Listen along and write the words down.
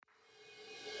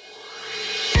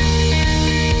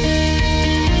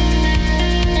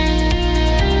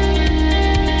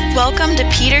Welcome to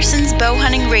Peterson's Bow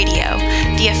Hunting Radio,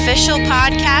 the official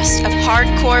podcast of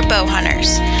hardcore bow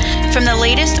hunters. From the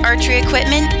latest archery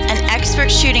equipment and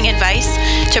expert shooting advice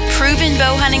to proven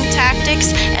bow hunting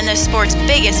tactics and the sport's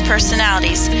biggest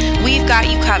personalities, we've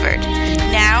got you covered.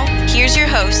 Now, here's your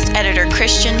host, Editor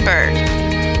Christian Berg.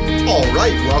 All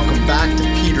right, welcome back to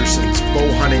Peterson's Bow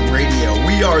Hunting Radio.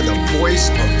 We are the voice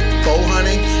of bow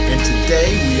hunting, and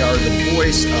today we are the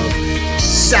voice of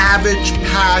savage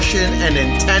passion and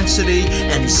intensity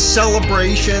and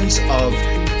celebrations of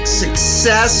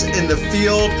success in the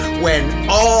field when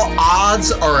all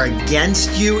odds are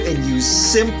against you and you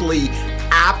simply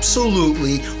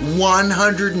absolutely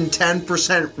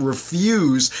 110%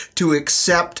 refuse to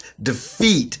accept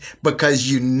defeat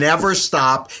because you never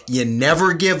stop, you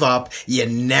never give up, you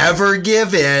never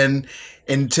give in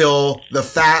until the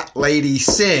fat lady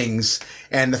sings.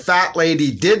 And the fat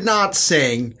lady did not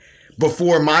sing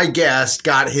before my guest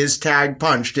got his tag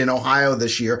punched in Ohio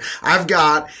this year. I've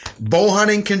got bow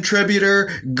hunting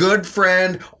contributor, good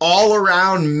friend, all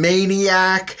around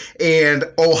maniac, and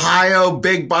Ohio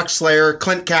big buck slayer,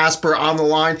 Clint Casper on the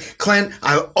line. Clint,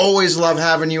 I always love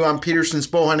having you on Peterson's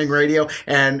Bow Hunting Radio.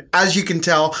 And as you can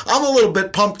tell, I'm a little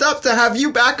bit pumped up to have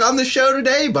you back on the show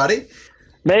today, buddy.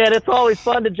 Man, it's always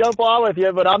fun to jump on with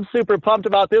you, but I'm super pumped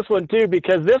about this one too,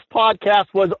 because this podcast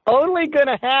was only going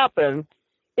to happen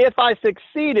if I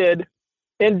succeeded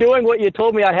in doing what you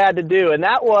told me I had to do. And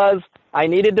that was I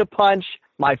needed to punch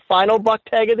my final buck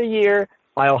tag of the year,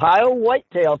 my Ohio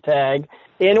whitetail tag,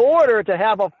 in order to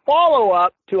have a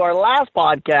follow-up to our last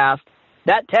podcast.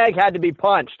 That tag had to be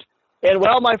punched. And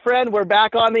well, my friend, we're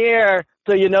back on the air,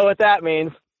 so you know what that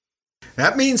means.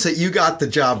 That means that you got the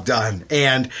job done.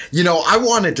 And, you know, I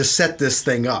wanted to set this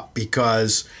thing up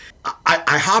because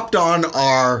I hopped on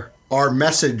our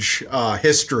message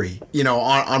history, you know,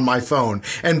 on my phone.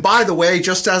 And by the way,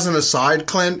 just as an aside,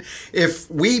 Clint, if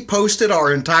we posted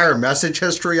our entire message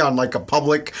history on like a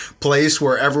public place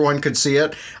where everyone could see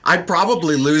it, I'd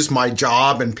probably lose my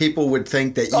job and people would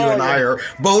think that you and I are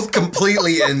both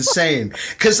completely insane.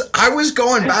 Because I was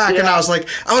going back and I was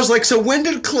like, so when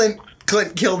did Clint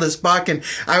kill this buck? And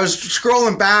I was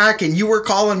scrolling back and you were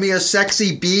calling me a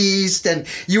sexy beast and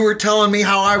you were telling me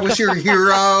how I was your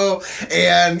hero.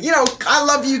 And, you know, I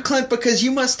love you, Clint, because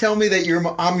you must tell me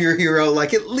that I'm your hero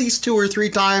like at least 2 or 3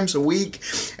 times a week.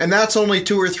 And that's only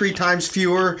 2 or 3 times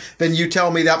fewer than you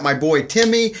tell me that my boy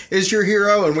Timmy is your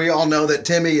hero. And we all know that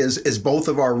Timmy is both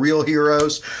of our real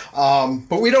heroes.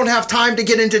 But we don't have time to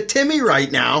get into Timmy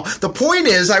right now. The point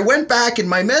is, I went back in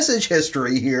my message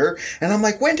history here and I'm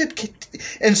like,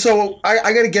 and so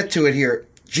I got to get to it here.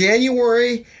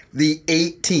 January the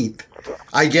 18th,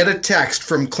 I get a text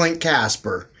from Clint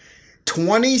Casper.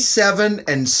 27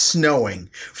 and snowing.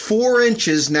 4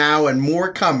 inches now and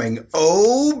more coming.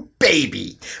 Oh,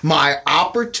 baby. My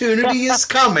opportunity is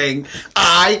coming.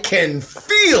 I can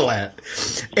feel it.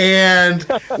 And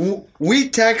we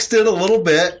texted a little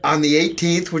bit on the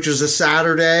 18th, which was a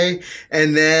Saturday.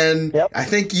 And then I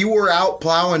think you were out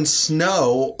plowing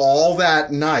snow all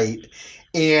that night.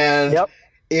 And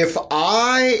if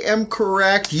I am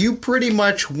correct, you pretty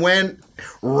much went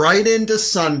right into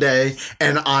Sunday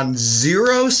and on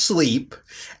 0 sleep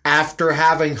after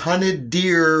having hunted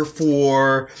deer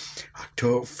for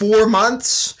 4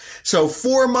 months. So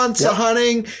 4 months of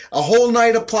hunting, a whole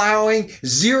night of plowing,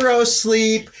 0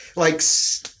 sleep, like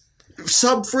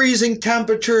sub-freezing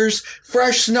temperatures,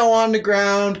 fresh snow on the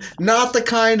ground, not the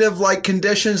kind of like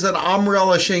conditions that I'm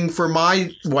relishing for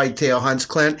my whitetail hunts,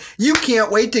 Clint. You can't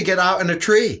wait to get out in a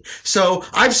tree. So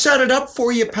I've set it up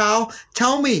for you, pal.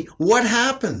 Tell me what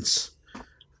happens.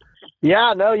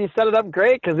 Yeah, no, you set it up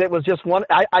great because it was just one.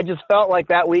 I just felt like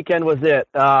that weekend was it.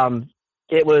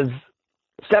 It was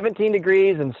 17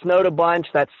 degrees and snowed a bunch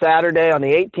that Saturday on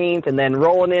the 18th, and then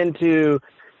rolling into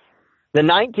the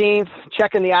 19th,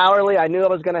 checking the hourly, I knew I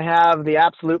was going to have the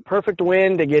absolute perfect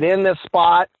wind to get in this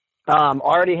spot.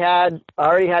 Already had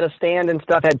a stand and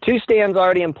stuff. Had 2 stands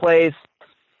already in place.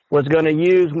 Was going to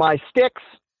use my sticks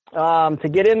to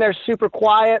get in there super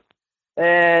quiet.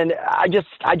 And I just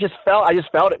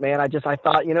felt it, man. I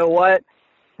thought, you know what?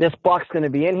 This buck's going to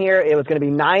be in here. It was going to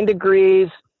be 9 degrees.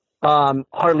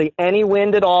 Hardly any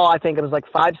wind at all. I think it was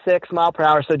like 5-6 mile per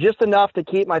hour. So just enough to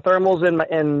keep my thermals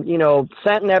and you know,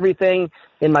 scent and everything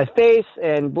in my face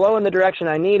and blow in the direction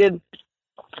I needed.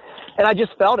 And I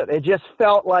just felt it. It just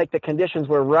felt like the conditions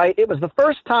were right. It was the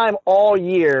first time all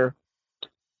year.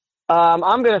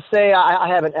 I'm going to say, I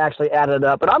haven't actually added it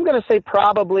up, but I'm going to say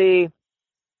probably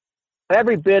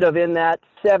every bit of in that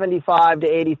 75 to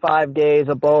 85 days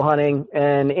of bow hunting,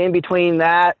 and in between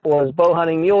that was bow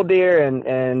hunting mule deer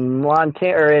and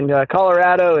Montana or in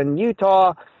Colorado and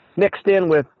Utah, mixed in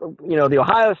with, the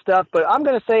Ohio stuff, but I'm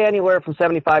going to say anywhere from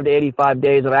 75 to 85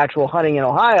 days of actual hunting in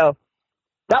Ohio.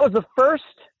 That was the first,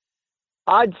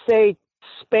 I'd say,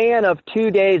 span of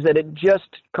 2 days that it just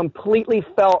completely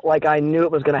felt like I knew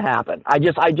it was going to happen. I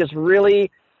just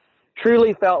really,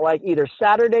 truly felt like either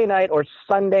Saturday night or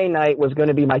Sunday night was going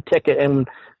to be my ticket. And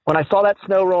when I saw that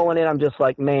snow rolling in, I'm just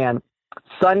like, man,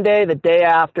 Sunday, the day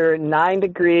after, 9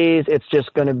 degrees, it's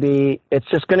just going to be it.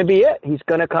 He's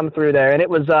going to come through there. And it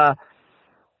was a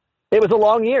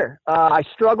long year. I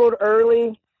struggled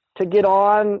early to get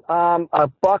on a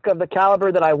buck of the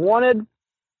caliber that I wanted.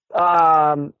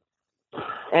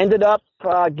 Ended up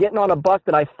getting on a buck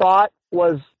that I thought he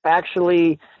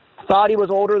was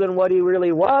older than what he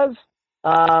really was.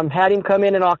 Had him come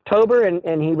in October,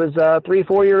 and he was a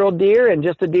 3-4-year-old deer, and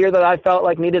just a deer that I felt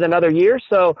like needed another year.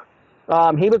 So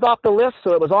he was off the list,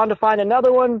 so it was on to find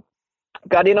another one.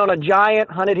 Got in on a giant,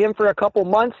 hunted him for a couple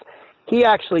months. He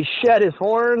actually shed his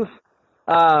horns.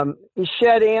 He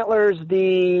shed antlers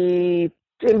in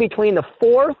between the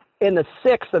 4th and the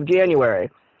 6th of January.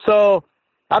 So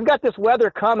I've got this weather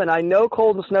coming. I know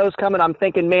cold and snow's coming. I'm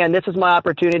thinking, man, this is my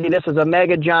opportunity. This is a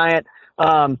mega giant.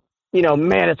 Man,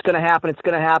 it's going to happen. It's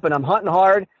going to happen. I'm hunting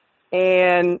hard,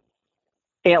 and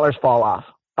antlers fall off.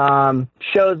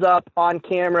 Shows up on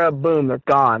camera. Boom, they're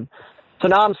gone. So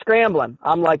now I'm scrambling.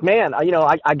 I'm like, man,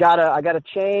 I gotta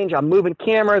change. I'm moving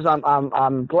cameras.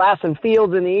 I'm glassing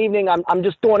fields in the evening. I'm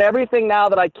just doing everything now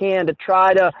that I can to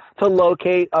try to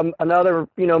locate another,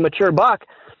 mature buck.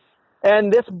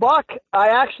 And this buck I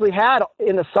actually had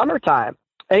in the summertime,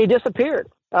 and he disappeared.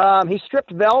 He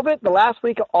stripped velvet the last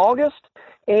week of August,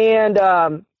 and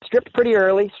stripped pretty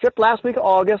early, stripped last week of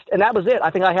August, and that was it. I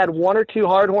think I had 1 or 2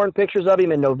 hardhorn pictures of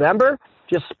him in November,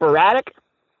 just sporadic,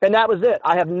 and that was it.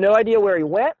 I have no idea where he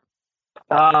went.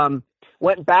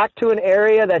 Went back to an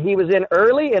area that he was in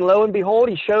early, and lo and behold,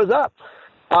 he shows up.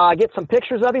 I get some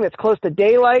pictures of him. It's close to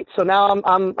daylight, so now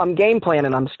I'm game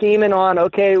planning. I'm scheming on,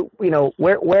 okay,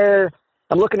 where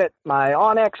I'm looking at my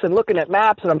Onyx and looking at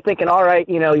maps, and I'm thinking, all right,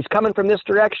 he's coming from this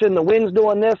direction. The wind's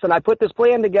doing this, and I put this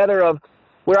plan together of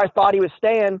where I thought he was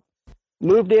staying.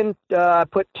 Moved in,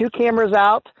 put 2 cameras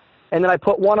out, and then I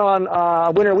put one on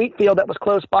a winter wheat field that was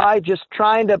close by, just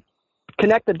trying to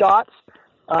connect the dots.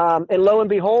 And lo and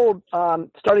behold,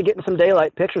 started getting some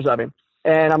daylight pictures of him.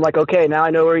 And I'm like, okay, now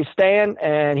I know where he's staying,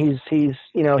 and he's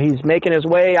making his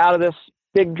way out of this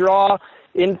big draw,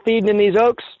 feeding in these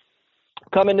oaks,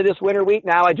 coming to this winter wheat.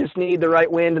 Now I just need the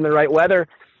right wind and the right weather.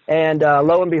 And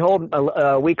lo and behold,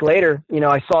 a week later,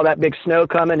 I saw that big snow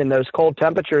coming and those cold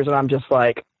temperatures, and I'm just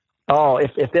like, oh,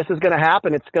 if this is going to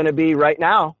happen, it's going to be right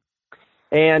now.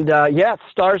 And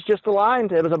stars just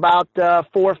aligned. It was about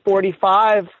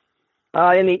 4:45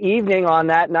 in the evening on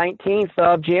that 19th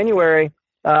of January.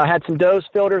 Had some does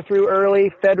filter through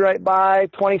early, fed right by,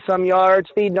 20-some yards,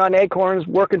 feeding on acorns,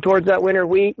 working towards that winter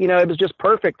wheat. It was just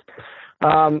perfect.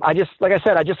 I just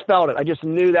felt it. I just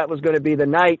knew that was going to be the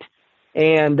night,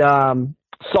 and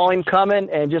saw him coming,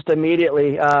 and just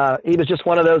immediately, he was just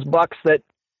one of those bucks that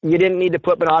you didn't need to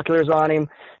put binoculars on him.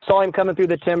 Saw him coming through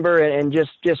the timber, and just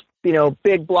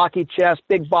big blocky chest,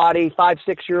 big body,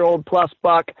 5-6-year-old plus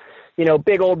buck.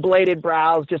 Big old bladed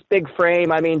brows, just big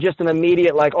frame. I mean, just an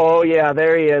immediate like, oh yeah,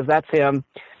 there he is. That's him.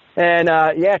 And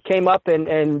came up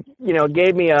and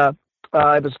gave me it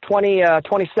was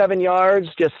 27 yards,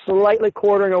 just slightly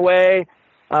quartering away.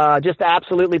 Just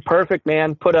absolutely perfect,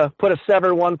 man. Put a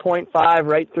Sever 1.5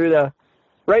 right through the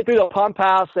pump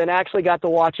house, and actually got to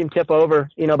watch him tip over,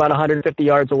 about 150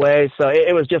 yards away. So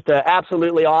it was just an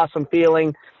absolutely awesome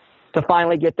feeling to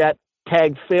finally get that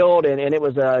tag filled, and it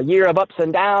was a year of ups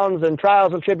and downs and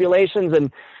trials and tribulations,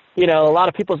 and a lot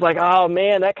of people's like, oh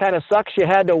man, that kind of sucks, you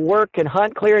had to work and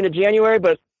hunt clear into January.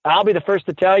 But I'll be the first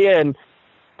to tell you, and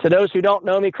to those who don't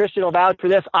know me, Christian will vouch for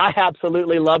this, I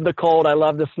absolutely love the cold, I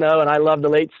love the snow, and I love the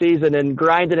late season, and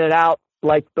grinding it out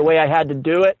like the way I had to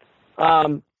do it.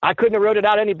 I couldn't have wrote it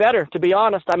out any better, to be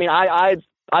honest. I mean, I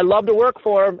love to work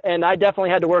for him, and I definitely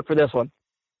had to work for this one.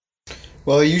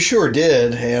 Well, you sure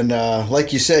did, and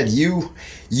like you said, you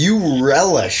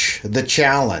relish the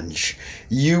challenge.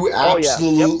 You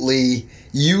absolutely,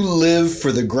 you live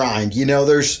for the grind.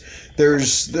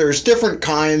 There's different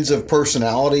kinds of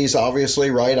personalities, obviously,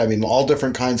 right? I mean, all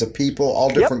different kinds of people, all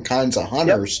different kinds of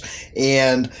hunters,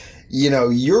 and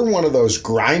you're one of those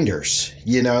grinders.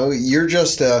 You're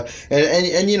just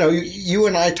and you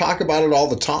and I talk about it all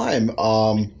the time.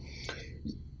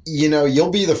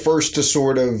 You'll be the first to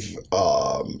sort of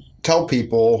tell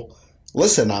people,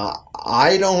 listen,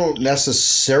 I don't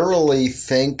necessarily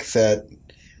think that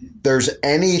there's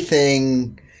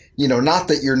anything not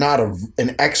that you're not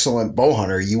an excellent bow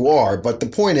hunter, you are, but the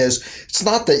point is, it's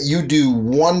not that you do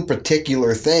one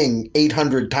particular thing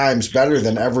 800 times better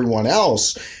than everyone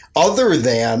else, other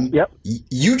than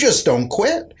you just don't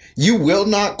quit. You will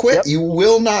not quit. Yep. You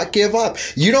will not give up.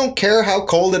 You don't care how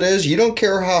cold it is. You don't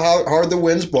care how hard the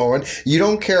wind's blowing. You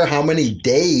don't care how many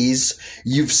days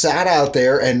you've sat out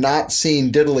there and not seen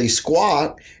diddly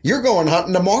squat. You're going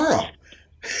hunting tomorrow.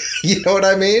 You know what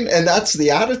I mean? And that's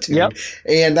the attitude. Yep.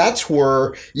 And that's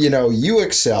where, you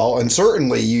excel. And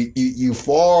certainly you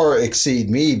far exceed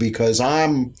me, because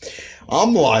I'm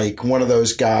like one of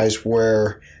those guys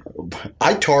where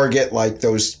I target like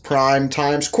those prime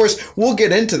times. Of course, we'll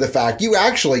get into the fact you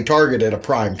actually targeted a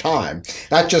prime time.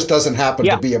 That just doesn't happen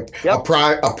to be a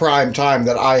prime time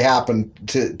that I happen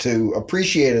to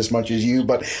appreciate as much as you.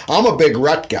 But I'm a big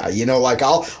rut guy. Like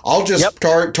I'll just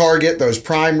target those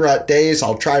prime rut days.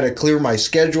 I'll try to clear my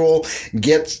schedule,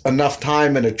 get enough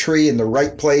time in a tree in the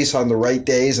right place on the right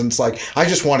days. And it's like, I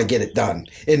just want to get it done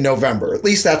in November. At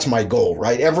least that's my goal,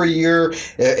 right? Every year,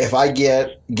 if I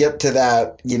get to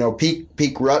that,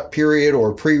 peak rut period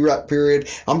or pre-rut period,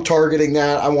 I'm targeting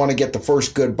that. I want to get the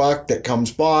first good buck that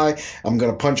comes by. I'm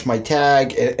going to punch my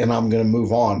tag and I'm going to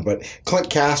move on. But Clint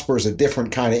Casper is a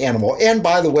different kind of animal. And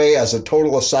by the way, as a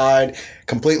total aside,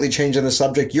 completely changing the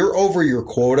subject, you're over your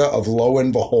quota of lo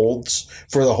and beholds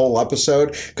for the whole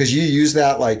episode, because you used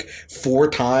that like 4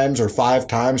 times or 5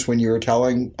 times when you were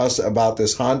telling us about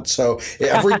this hunt. So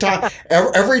every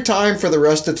time for the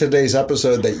rest of today's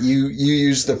episode that you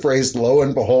use the phrase lo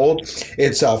and behold,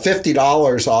 it's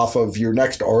 $50 off of your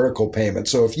next article payment.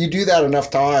 So if you do that enough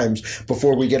times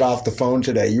before we get off the phone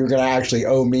today, you're going to actually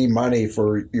owe me money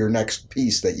for your next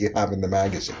piece that you have in the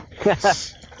magazine.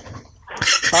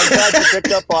 I'm glad you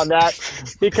picked up on that,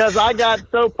 because I got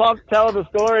so pumped telling the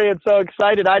story and so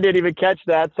excited I didn't even catch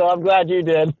that. So I'm glad you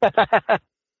did.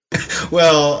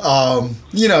 Well,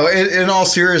 in all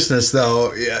seriousness,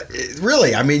 though,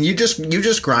 really, I mean, you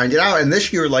just grind it out. And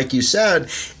this year, like you said,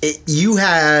 you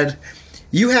had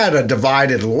a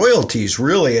divided loyalties,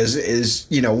 really, is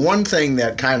one thing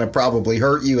that kind of probably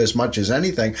hurt you as much as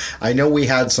anything. I know we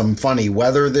had some funny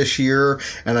weather this year,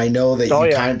 and I know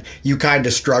that you kind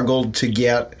of struggled to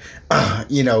get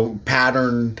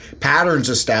patterns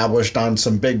established on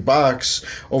some big bucks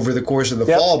over the course of the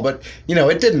fall. But,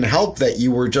 it didn't help that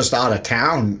you were just out of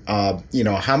town,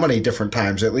 how many different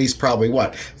times? At least probably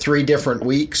 3 different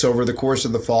weeks over the course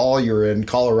of the fall. You're in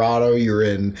Colorado, you're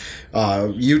in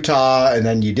Utah, and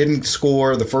then you didn't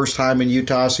score the first time in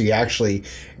Utah, so you actually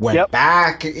went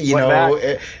back,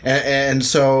 and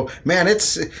so, man,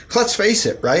 let's face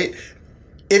it, right?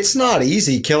 It's not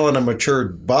easy killing a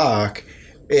matured buck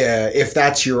if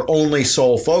that's your only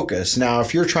sole focus. Now,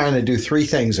 if you're trying to do 3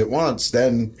 things at once,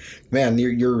 then, man,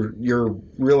 you're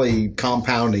really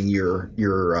compounding your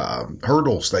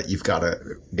hurdles that you've got to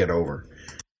get over.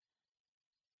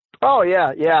 Oh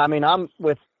yeah. I mean, I'm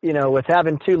with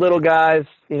having 2 little guys.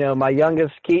 My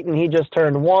youngest Keaton, he just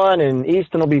turned 1, and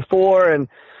Easton will be 4, and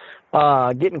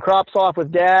getting crops off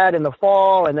with Dad in the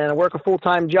fall, and then I work a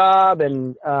full-time job,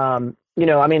 and I'm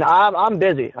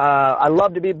busy. I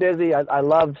love to be busy. I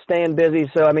love staying busy.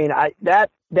 So, I mean, that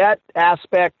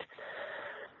aspect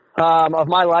of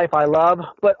my life I love.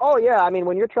 But,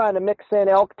 when you're trying to mix in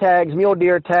elk tags, mule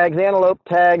deer tags, antelope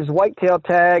tags, whitetail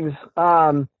tags,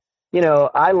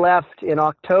 I left in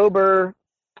October,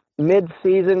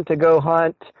 mid-season, to go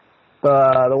hunt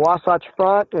the Wasatch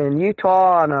Front in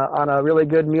Utah on a really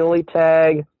good muley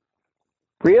tag.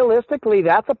 Realistically,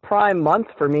 that's a prime month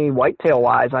for me,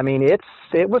 whitetail-wise. I mean, it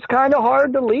was kind of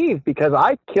hard to leave, because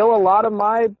I kill a lot of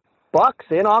my bucks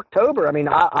in October. I mean,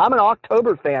 I'm an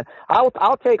October fan.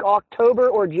 I'll take October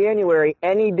or January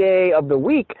any day of the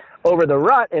week over the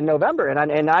rut in November.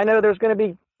 And I know there's going to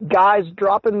be guys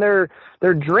dropping their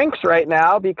drinks right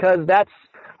now, because a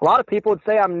lot of people would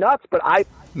say I'm nuts, but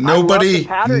Nobody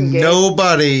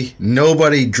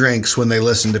drinks when they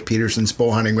listen to Peterson's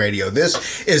Bow Hunting Radio.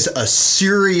 This is a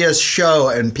serious show,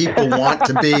 and people want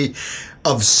to be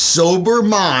of sober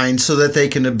mind so that they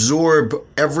can absorb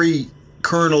every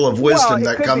kernel of wisdom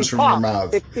that comes from your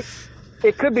mouth.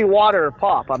 It could be water or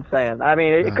pop, I'm saying. I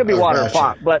mean, it could be water or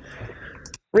pop. But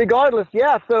regardless,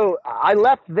 so I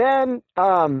left then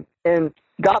and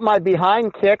got my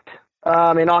behind kicked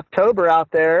in October out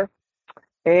there.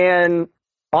 And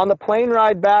on the plane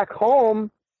ride back home,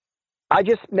 I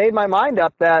just made my mind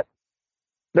up that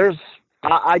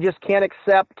I just can't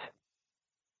accept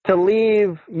to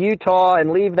leave Utah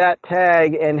and leave that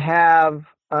tag and have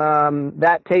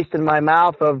that taste in my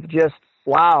mouth of just,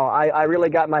 wow, I really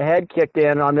got my head kicked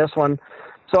in on this one.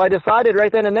 So I decided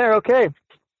right then and there, okay,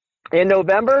 in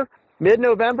November,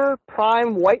 mid-November,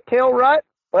 prime whitetail rut.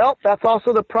 Well, that's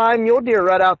also the prime mule deer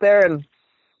rut out there. And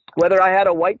whether I had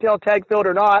a whitetail tag filled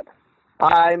or not,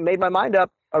 I made my mind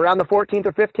up around the 14th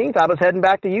or 15th. I was heading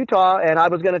back to Utah, and I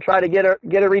was going to try to get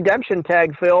a redemption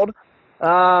tag filled.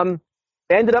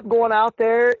 Ended up going out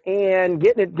there and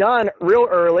getting it done real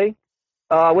early,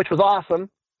 which was awesome.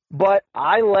 But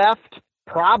I left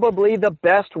probably the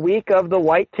best week of the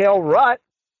whitetail rut,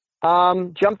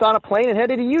 jumped on a plane and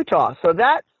headed to Utah. So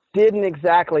that didn't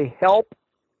exactly help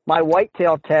my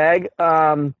whitetail tag.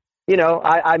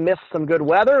 I missed some good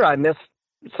weather. I missed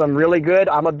some really good,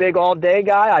 I'm a big all day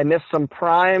guy. I missed some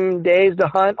prime days to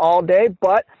hunt all day,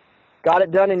 but got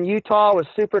it done in Utah. Was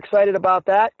super excited about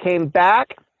that. Came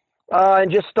back,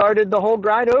 and just started the whole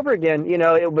grind over again.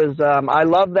 It was, I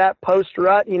love that post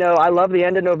rut. I love the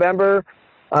end of November.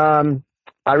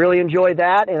 I really enjoyed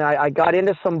that. And I got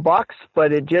into some bucks,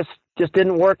 but it just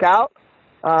didn't work out.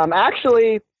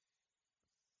 Actually,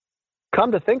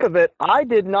 come to think of it, I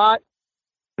did not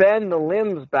bend the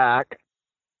limbs back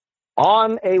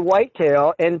on a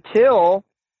whitetail until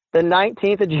the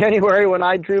 19th of January when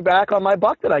I drew back on my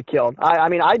buck that I killed.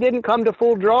 I didn't come to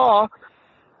full draw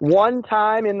one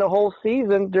time in the whole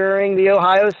season during the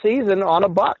Ohio season on a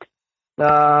buck.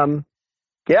 I'm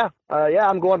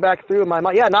going back through my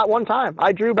mind. Yeah, not one time.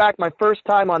 I drew back my first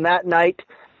time on that night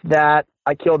that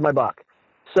I killed my buck.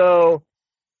 So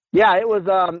yeah, it was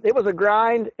a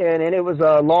grind and it was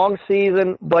a long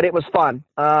season, but it was fun.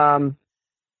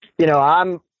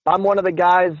 I'm one of the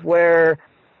guys where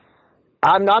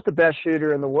I'm not the best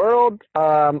shooter in the world.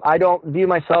 I don't view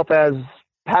myself as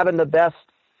having the best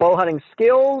bow hunting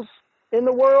skills in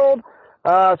the world.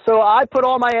 So I put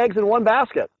all my eggs in one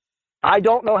basket. I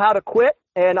don't know how to quit,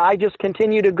 and I just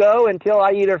continue to go until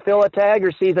I either fill a tag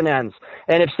or season ends.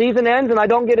 And if season ends and I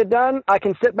don't get it done, I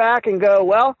can sit back and go,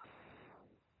 well,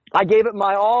 I gave it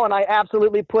my all, and I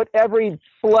absolutely put every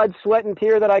blood, sweat, and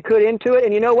tear that I could into it.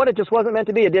 And you know what? It just wasn't meant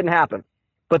to be. It didn't happen.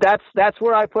 But that's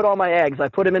where I put all my eggs. I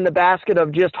put them in the basket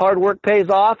of just hard work pays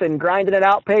off and grinding it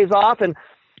out pays off. And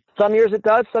some years it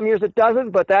does, some years it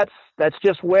doesn't. But that's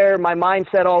just where my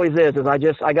mindset always is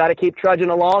I got to keep trudging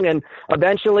along. And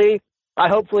eventually I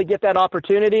hopefully get that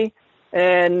opportunity.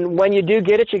 And when you do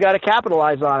get it, you got to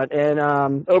capitalize on it. And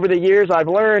over the years, I've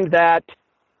learned that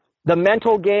the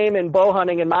mental game in bow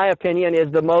hunting, in my opinion, is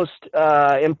the most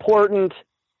important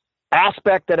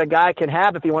aspect that a guy can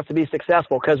have if he wants to be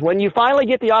successful. Because when you finally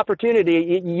get the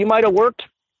opportunity, you might have worked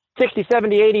 60,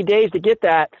 70, 80 days to get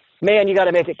that. Man, you got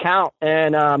to make it count.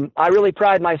 And I really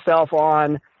pride myself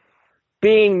on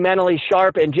being mentally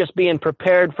sharp and just being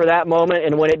prepared for that moment.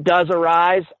 And when it does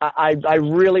arise, I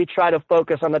really try to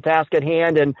focus on the task at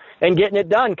hand and getting it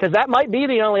done, because that might be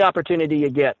the only opportunity you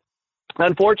get.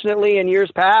 Unfortunately, in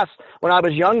years past, when I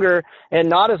was younger and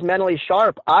not as mentally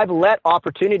sharp, I've let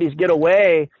opportunities get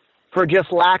away for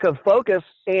just lack of focus.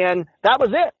 And that was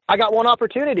it. I got one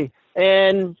opportunity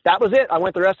and that was it. I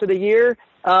went the rest of the year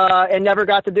and never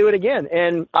got to do it again.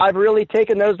 And I've really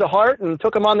taken those to heart and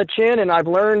took them on the chin. And I've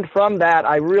learned from that.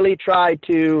 I really try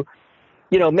to,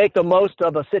 make the most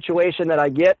of a situation that I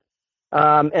get.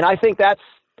 And I think that's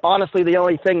honestly the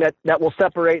only thing that will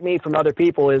separate me from other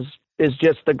people is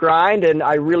just the grind. And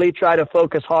I really try to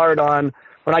focus hard on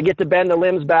when I get to bend the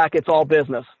limbs back, it's all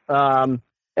business.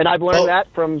 And I've learned that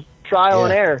from trial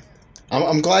and error.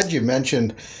 I'm glad you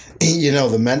mentioned,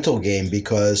 the mental game,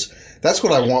 because that's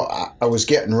what I was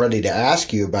getting ready to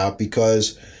ask you about,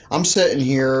 because I'm sitting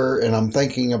here and I'm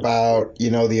thinking about,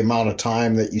 the amount of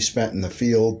time that you spent in the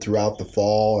field throughout the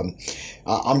fall. And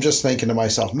I'm just thinking to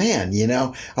myself, man,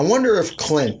 I wonder if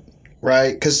Clint,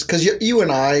 right? Because you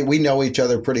and I, we know each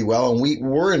other pretty well, and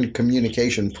we're in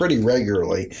communication pretty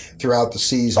regularly throughout the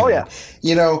season. Oh, yeah.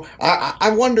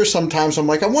 I wonder sometimes, I'm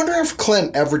like, I wonder if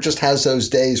Clint ever just has those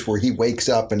days where he wakes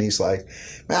up and he's like,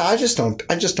 man, I just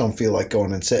don't feel like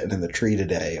going and sitting in the tree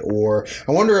today. Or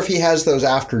I wonder if he has those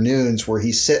afternoons where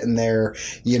he's sitting there,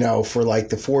 for like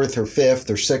the 4th or 5th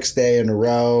or 6th day in a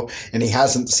row, and he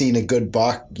hasn't seen a good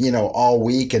buck, all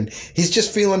week, and he's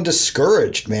just feeling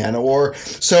discouraged, man. Or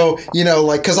so,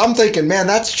 because I'm thinking, man,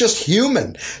 that's just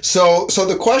human. So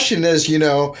the question is,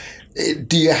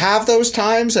 do you have those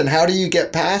times, and how do you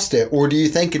get past it? Or do you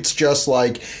think it's just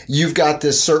like you've got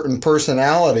this certain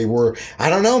personality where, I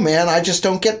don't know, man, I just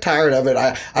don't get tired of it.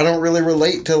 I don't really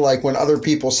relate to like when other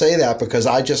people say that, because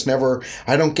I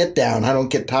don't get down. I don't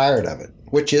get tired of it.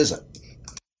 Which is it?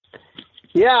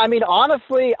 Yeah,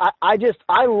 honestly,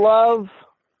 I love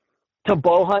to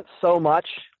bow hunt so much.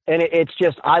 And it's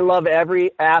just, I love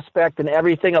every aspect and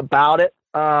everything about it.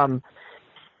 I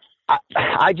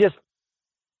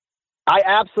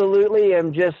absolutely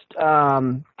am just,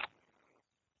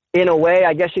 in a way,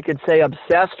 I guess you could say,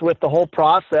 obsessed with the whole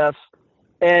process.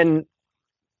 And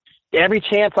every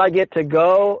chance I get to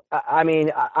go, I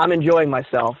mean, I'm enjoying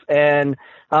myself. And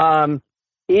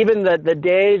even the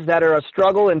days that are a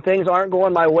struggle and things aren't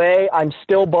going my way, I'm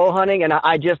still bow hunting, and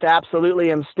I just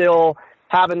absolutely am still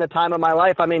having the time of my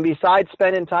life. I mean, besides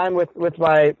spending time with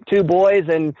my two boys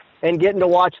and getting to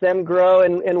watch them grow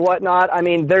and whatnot, I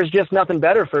mean, there's just nothing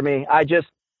better for me. I just,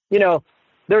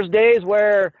 there's days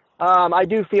where I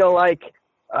do feel like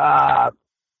I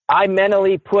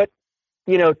mentally put,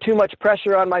 too much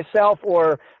pressure on myself,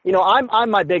 or, I'm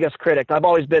my biggest critic. I've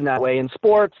always been that way in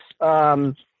sports,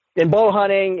 in bow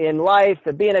hunting, in life,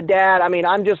 and being a dad. I mean,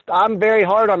 I'm very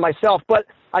hard on myself, but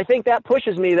I think that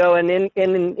pushes me though. And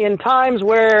in times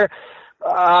where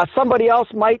somebody else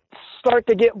might start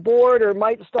to get bored or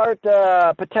might start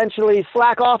to potentially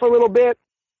slack off a little bit,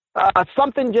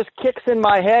 something just kicks in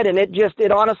my head, and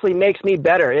it honestly makes me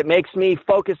better. It makes me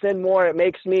focus in more. It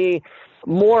makes me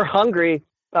more hungry.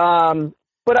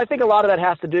 But I think a lot of that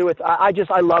has to do with,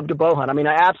 I love to bow hunt. I mean,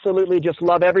 I absolutely just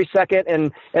love every second.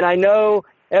 And I know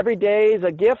every day is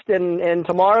a gift, and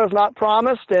tomorrow's not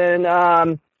promised.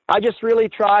 And, I just really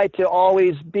try to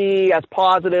always be as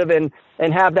positive and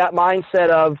have that mindset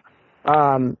of,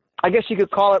 I guess you could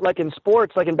call it like in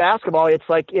sports, like in basketball, it's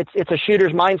a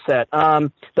shooter's mindset.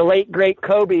 The late great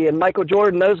Kobe and Michael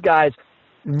Jordan, those guys,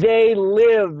 they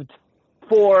lived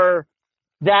for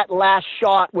that last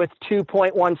shot with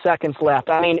 2.1 seconds left.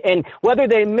 I mean, and whether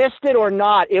they missed it or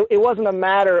not, it wasn't a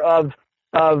matter of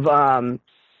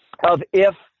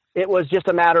if, it was just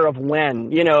a matter of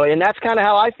when, and that's kind of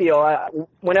how I feel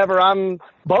whenever I'm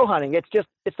bow hunting.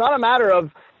 It's not a matter of,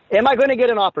 am I going to get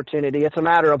an opportunity? It's a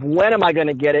matter of when am I going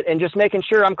to get it, and just making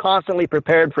sure I'm constantly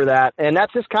prepared for that. And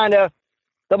that's just kind of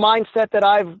the mindset that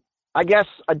I've, I guess,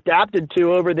 adapted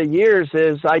to over the years.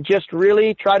 Is I just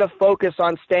really try to focus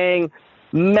on staying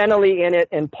mentally in it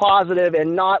and positive,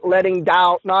 and not letting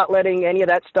doubt, not letting any of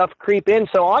that stuff creep in.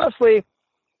 So honestly,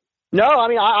 no, I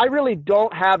mean, I really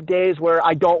don't have days where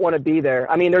I don't want to be there.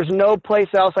 I mean, there's no place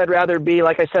else I'd rather be.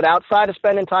 Like I said, outside of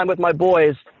spending time with my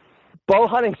boys, bow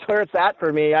hunting's where it's at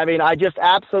for me. I mean, I just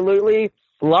absolutely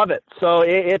love it. So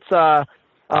I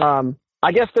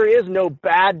guess there is no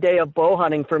bad day of bow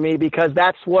hunting for me, because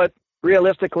that's what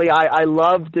realistically I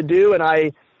love to do, and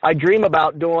I dream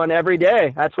about doing every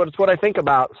day. It's what I think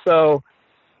about. So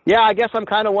yeah, I guess I'm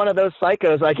kind of one of those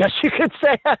psychos, I guess you could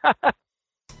say.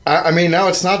 I mean, no,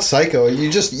 it's not psycho.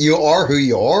 You are who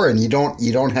you are, and you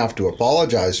don't have to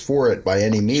apologize for it by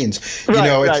any means.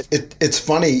 Right. It's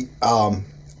funny. And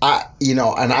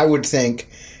I would think,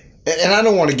 and I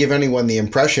don't want to give anyone the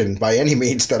impression by any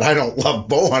means that I don't love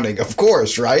bow hunting, of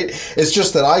course, right? It's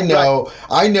just that I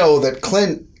know that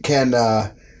Clint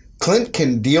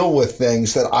can deal with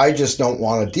things that I just don't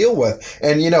want to deal with.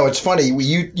 And, it's funny.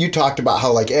 You talked about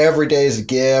how like every day is a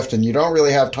gift and you don't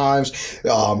really have times.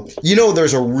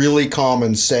 There's a really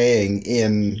common saying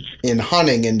in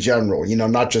hunting in general,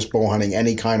 not just bow hunting,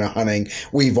 any kind of hunting.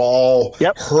 We've all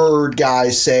heard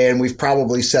guys say, and we've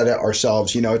probably said it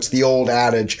ourselves, it's the old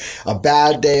adage, a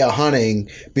bad day of hunting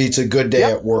beats a good day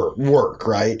at work,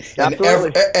 right?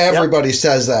 Absolutely. And everybody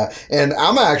says that. And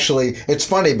it's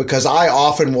funny because I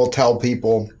often will tell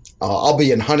people, I'll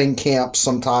be in hunting camps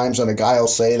sometimes, and a guy will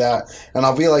say that, and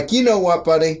I'll be like, you know what,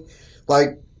 buddy?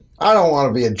 Like, I don't want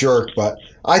to be a jerk, but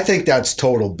I think that's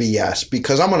total BS,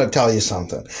 because I'm going to tell you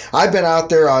something. I've been out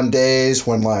there on days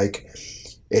when like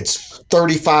it's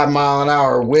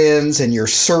 35-mile-an-hour winds and you're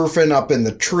surfing up in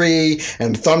the tree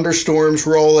and thunderstorms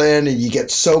roll in and you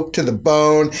get soaked to the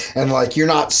bone and like you're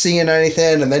not seeing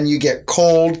anything, and then you get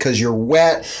cold because you're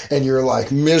wet and you're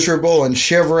like miserable and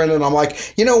shivering. And I'm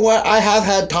like, you know what? I have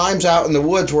had times out in the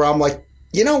woods where I'm like,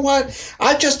 you know what?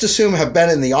 I just assume have been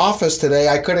in the office today.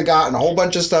 I could have gotten a whole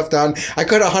bunch of stuff done. I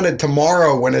could have hunted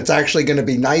tomorrow when it's actually going to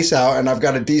be nice out and I've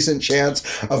got a decent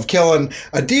chance of killing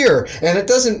a deer. And it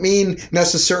doesn't mean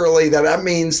necessarily that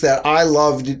means that I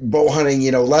loved bow hunting,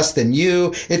 less than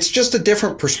you. It's just a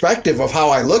different perspective of how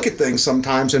I look at things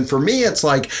sometimes. And for me, it's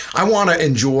like, I want to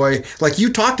enjoy, like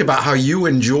you talked about how you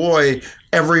enjoy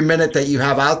every minute that you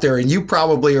have out there, and you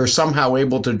probably are somehow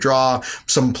able to draw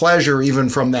some pleasure even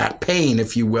from that pain,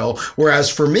 if you will. Whereas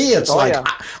for me, it's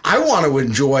I want to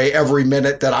enjoy every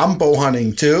minute that I'm bow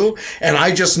hunting too. And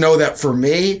I just know that for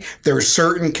me, there's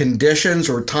certain conditions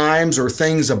or times or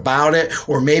things about it,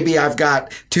 or maybe I've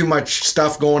got too much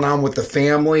stuff going on with the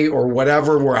family or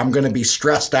whatever, where I'm going to be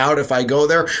stressed out if I go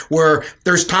there, where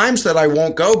there's times that I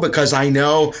won't go because I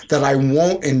know that I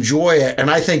won't enjoy it.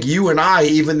 And I think you and I,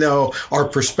 even though our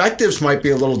perspectives might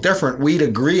be a little different, we'd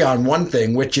agree on one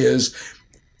thing, which is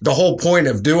the whole point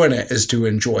of doing it is to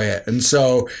enjoy it. And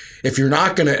so if you're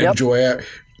not going to enjoy it,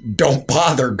 don't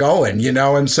bother going,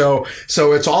 And so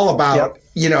it's all about,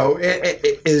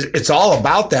 it's all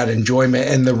about that enjoyment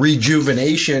and the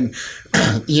rejuvenation,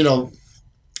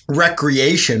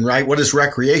 recreation, right? What is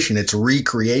recreation? It's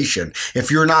recreation.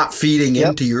 If you're not feeding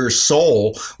into your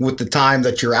soul with the time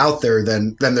that you're out there,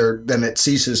 then it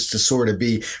ceases to sort of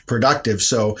be productive.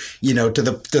 So, to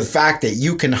the fact that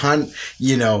you can hunt,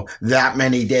 that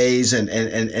many days and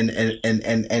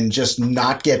just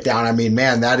not get down. I mean,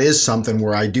 man, that is something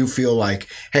where I do feel like,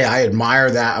 hey, I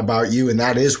admire that about you. And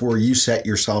that is where you set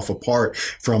yourself apart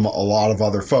from a lot of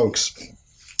other folks.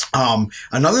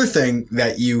 Another thing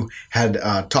that you had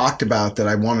talked about that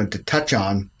I wanted to touch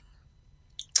on,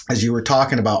 as you were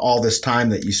talking about all this time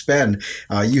that you spend,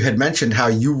 you had mentioned how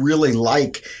you really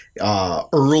like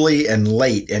early and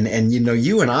late. And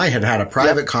you and I had a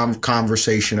private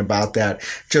conversation about that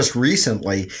just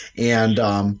recently. And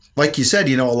like you said,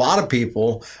 a lot of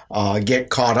people get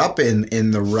caught up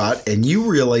in the rut, and you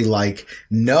really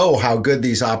know how good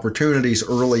these opportunities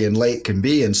early and late can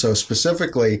be. And so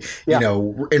specifically,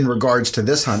 in regards to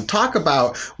this hunt, talk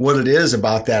about what it is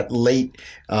about that late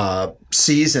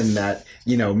season that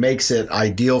makes it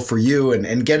ideal for you,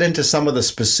 and get into some of the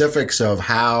specifics of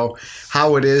how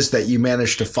it is that you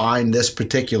managed to find this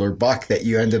particular buck that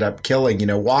you ended up killing.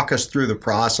 Walk us through the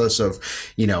process of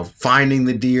finding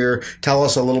the deer. Tell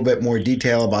us a little bit more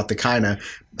detail about the kind of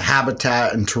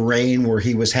habitat and terrain where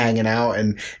he was hanging out,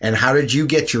 and how did you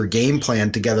get your game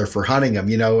plan together for hunting him?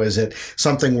 Is it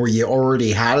something where you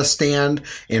already had a stand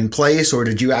in place, or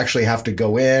did you actually have to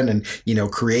go in and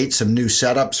create some new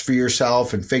setups for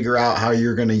yourself and figure out how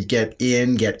you're going to get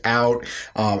in, get out,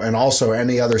 and also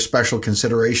any other special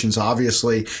considerations?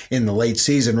 Obviously in the late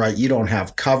season, right, you don't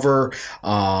have cover.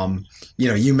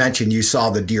 You mentioned you saw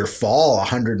the deer fall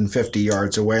 150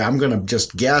 yards away. I'm going to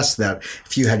just guess that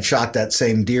if you had shot that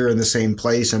same deer in the same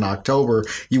place in October,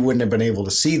 you wouldn't have been able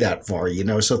to see that far,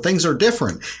 so things are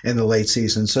different in the late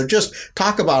season. So just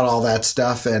talk about all that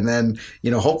stuff. And then,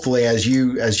 hopefully as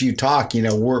you talk,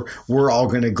 we're all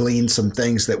going to glean some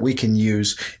things that we can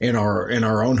use in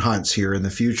our own hunts here in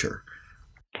the future.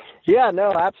 Yeah,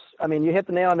 no, I mean, you hit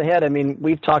the nail on the head. I mean,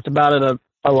 we've talked about it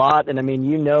a lot. And I mean,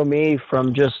 me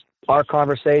from just our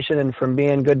conversation and from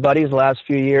being good buddies the last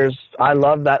few years. I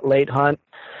love that late hunt.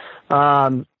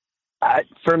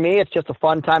 For me, it's just a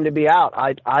fun time to be out.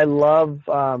 I love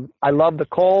the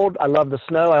cold. I love the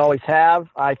snow. I always have.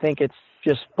 I think it's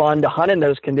just fun to hunt in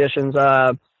those conditions.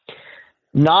 Not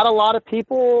a lot of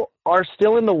people are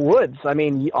still in the woods. I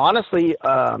mean, honestly,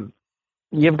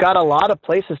 you've got a lot of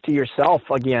places to yourself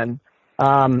again.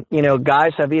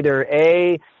 Guys have either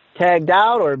A, tagged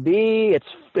out, or B,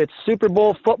 it's Super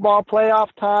Bowl football playoff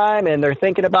time, and they're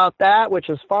thinking about that, which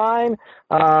is fine.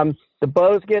 The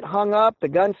bows get hung up. The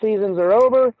gun seasons are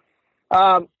over.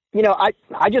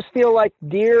 I just feel like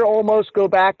deer almost go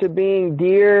back to being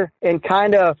deer, and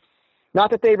kind of, not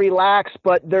that they relax,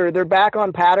 but they're back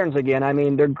on patterns again. I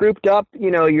mean, they're grouped up.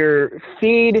 Your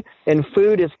feed and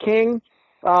food is king.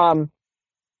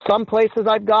 Some places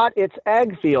it's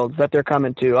ag fields that they're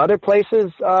coming to. Other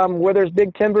places where there's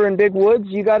big timber and big woods,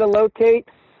 you got to locate.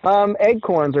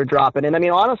 Acorns are dropping. And I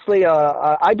mean, honestly,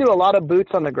 I do a lot of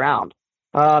boots on the ground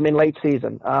in late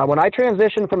season. When I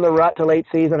transition from the rut to late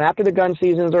season, after the gun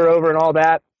seasons are over and all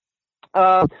that,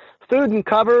 food and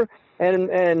cover and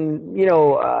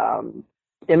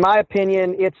in my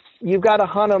opinion, you've got to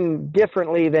hunt them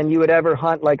differently than you would ever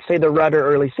hunt, like, say, the rut or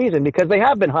early season, because they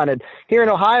have been hunted. Here in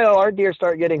Ohio, our deer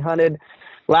start getting hunted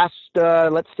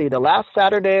the last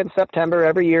Saturday in September.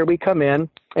 Every year we come in,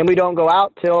 and we don't go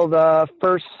out till the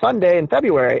first Sunday in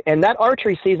February. And that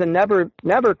archery season never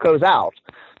goes out.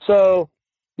 So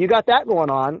you got that going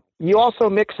on. You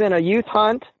also mix in a youth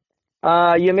hunt.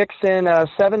 You mix in a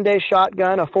 7-day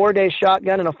shotgun, a 4-day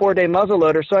shotgun, and a 4-day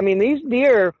muzzleloader. So, I mean, these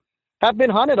deer have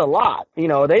been hunted a lot.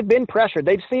 They've been pressured.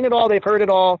 They've seen it all. They've heard it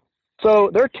all.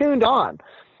 So they're tuned on.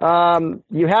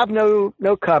 You have no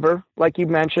cover, like you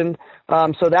mentioned.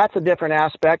 So that's a different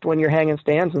aspect when you're hanging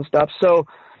stands and stuff. So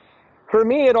for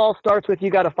me, it all starts with,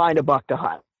 you got to find a buck to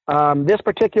hunt. This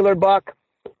particular buck,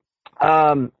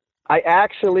 I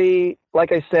actually,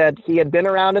 like I said, he had been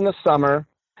around in the summer.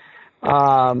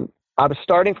 I was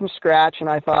starting from scratch, and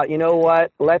I thought, you know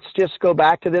what, let's just go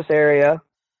back to this area.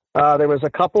 There was a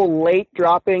couple late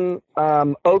dropping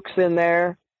oaks in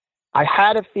there. I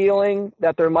had a feeling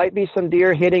that there might be some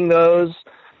deer hitting those,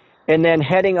 and then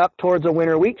heading up towards a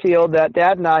winter wheat field that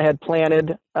Dad and I had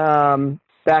planted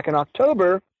back in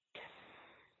October.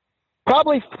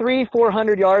 Probably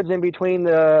 300-400 yards in between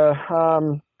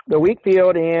the wheat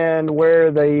field and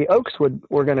where the oaks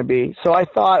were going to be. So I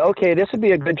thought, okay, this would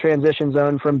be a good transition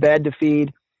zone from bed to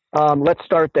feed. Let's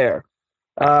start there.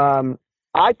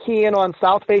 I key in on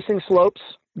south-facing slopes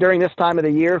during this time of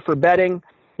the year for bedding.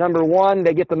 Number one,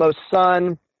 they get the most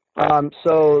sun,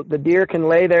 so the deer can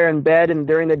lay there in bed and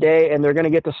during the day, and they're going to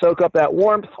get to soak up that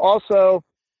warmth. Also,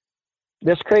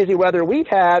 this crazy weather we've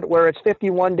had where it's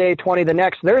 51 day, 20 the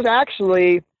next, there's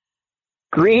actually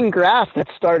green grass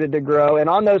that's started to grow. And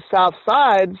on those south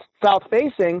sides, south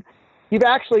facing, you've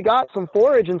actually got some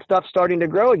forage and stuff starting to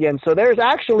grow again. So there's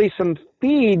actually some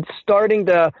feed starting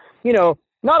to,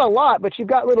 not a lot, but you've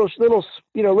got little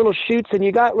shoots, and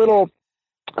you got little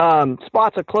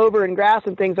spots of clover and grass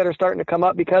and things that are starting to come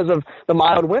up because of the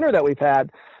mild winter that we've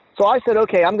had. So I said,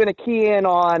 okay, I'm going to key in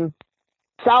on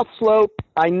south slope.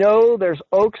 I know there's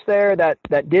oaks there that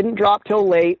didn't drop till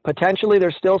late. Potentially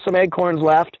there's still some acorns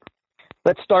left.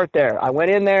 Let's start there. I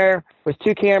went in there with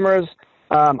 2 cameras.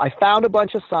 I found a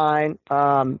bunch of sign,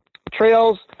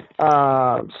 trails,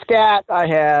 scat. I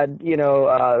had,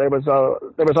 there was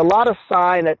a lot of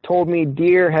sign that told me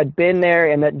deer had been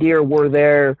there and that deer were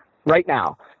there right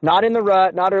now. Not in the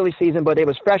rut, not early season, but it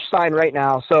was fresh sign right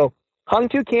now. So hung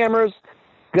 2 cameras,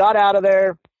 got out of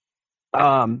there,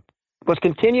 was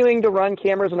continuing to run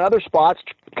cameras in other spots,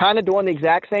 kind of doing the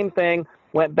exact same thing.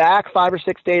 Went back 5 or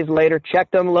 6 days later,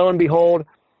 checked them, lo and behold,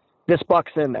 this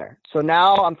buck's in there. So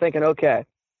now I'm thinking, okay,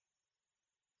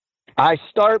 I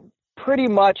start pretty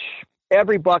much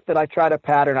every buck that I try to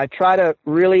pattern. I try to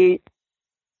really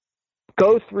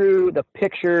go through the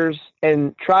pictures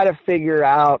and try to figure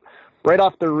out right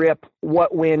off the rip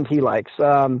what wind he likes.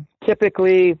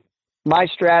 Typically, my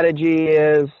strategy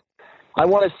is I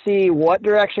want to see what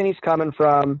direction he's coming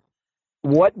from,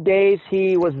 what days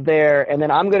he was there, and then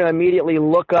I'm going to immediately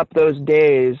look up those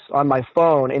days on my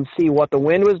phone and see what the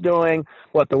wind was doing,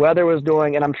 what the weather was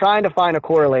doing, and I'm trying to find a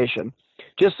correlation.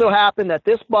 Just so happened that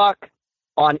this buck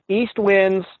on east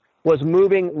winds was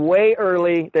moving way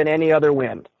early than any other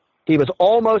wind. He was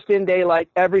almost in daylight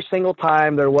every single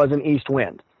time there was an east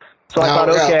wind. So now, I thought,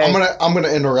 okay. I'm gonna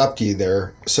interrupt you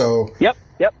there. So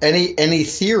Yep. Any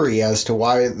theory as to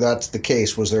why that's the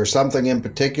case? Was there something in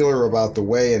particular about the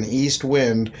way an east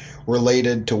wind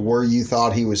related to where you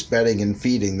thought he was bedding and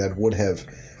feeding that would have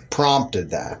prompted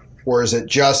that? Or is it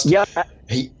just go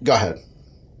ahead.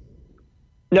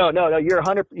 No,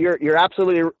 you're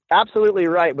absolutely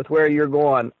right with where you're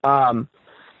going.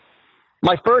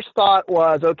 My first thought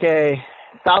was, okay,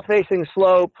 south facing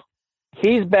slope,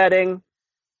 he's bedding.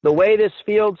 The way this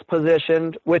field's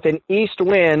positioned with an east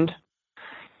wind,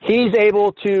 he's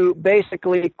able to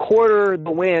basically quarter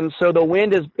the wind. So the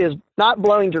wind is not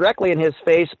blowing directly in his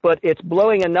face, but it's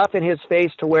blowing enough in his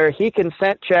face to where he can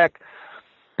scent check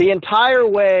the entire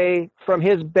way from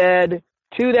his bed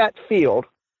to that field.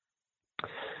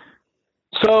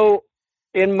 So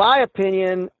in my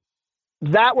opinion,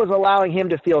 that was allowing him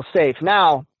to feel safe.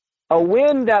 Now, a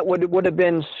wind that would have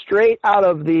been straight out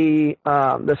of the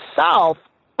south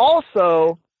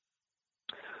also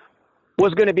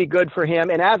was going to be good for him.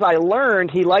 And as I learned,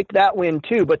 he liked that wind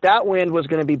too, but that wind was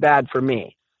going to be bad for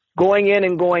me. Going in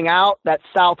and going out, that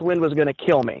south wind was going to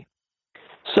kill me.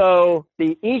 So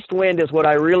the east wind is what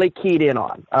I really keyed in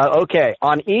on. Okay,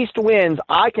 on east winds,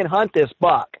 I can hunt this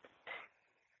buck.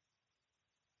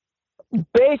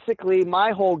 Basically,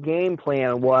 my whole game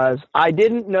plan was I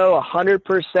didn't know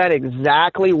 100%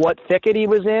 exactly what thicket he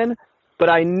was in, but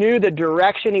I knew the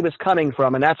direction he was coming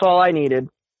from, and that's all I needed.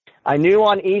 I knew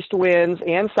on east winds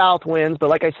and south winds, but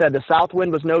like I said, the south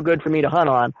wind was no good for me to hunt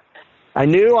on. I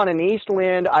knew on an east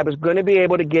wind I was going to be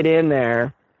able to get in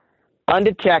there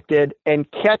undetected and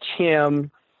catch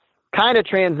him kind of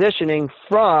transitioning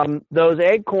from those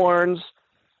acorns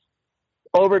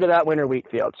over to that winter wheat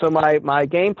field. So my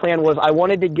game plan was I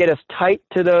wanted to get as tight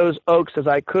to those oaks as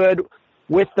I could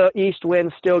with the east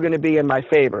wind still going to be in my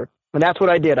favor. And that's what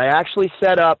I did. I actually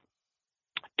set up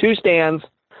 2 stands.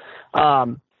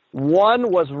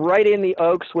 One was right in the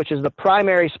oaks, which is the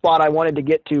primary spot I wanted to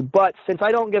get to. But since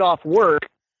I don't get off work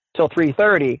till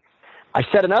 3:30, I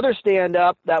set another stand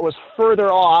up that was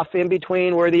further off in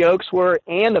between where the oaks were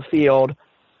and the field.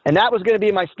 And that was going to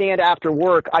be my stand after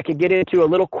work. I could get into a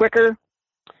little quicker.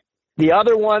 The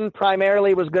other one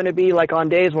primarily was going to be like on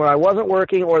days where I wasn't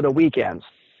working or the weekends.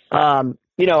 I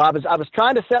was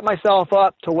trying to set myself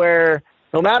up to where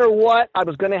no matter what, I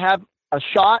was going to have a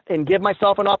shot and give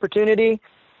myself an opportunity,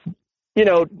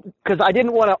 because I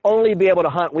didn't want to only be able to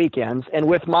hunt weekends. And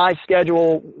with my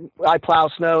schedule, I plow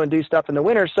snow and do stuff in the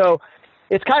winter. So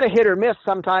it's kind of hit or miss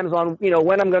sometimes on,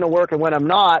 when I'm going to work and when I'm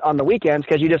not on the weekends,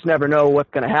 because you just never know what's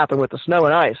going to happen with the snow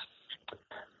and ice.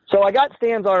 So I got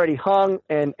stands already hung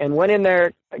and went in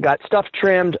there, got stuff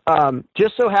trimmed.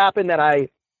 Just so happened that I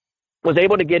was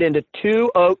able to get into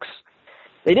 2 oaks.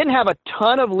 They didn't have a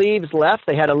ton of leaves left.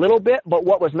 They had a little bit, but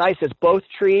what was nice is both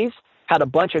trees had a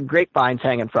bunch of grapevines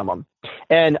hanging from them.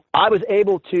 And I was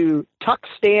able to tuck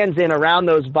stands in around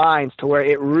those vines to where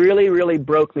it really, really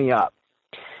broke me up.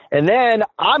 And then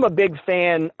I'm a big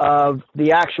fan of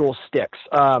the actual sticks.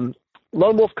 Lone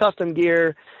Wolf Custom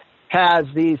Gear has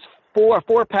these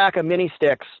 4-pack of mini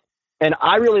sticks, and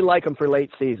I really like them for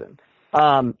late season.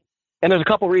 And there's a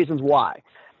couple reasons why.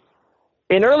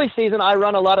 In early season, I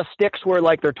run a lot of sticks where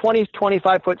like they're 20,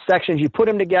 25-foot sections. You put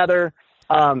them together,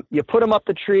 you put them up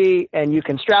the tree, and you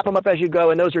can strap them up as you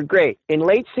go, and those are great. In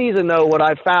late season, though, what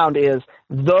I've found is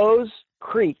those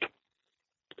creak.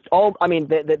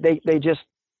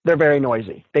 They're very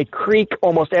noisy. They creak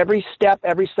almost every step,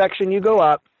 every section you go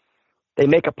up. They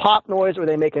make a pop noise or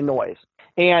they make a noise.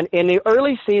 And in the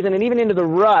early season and even into the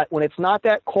rut, when it's not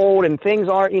that cold and things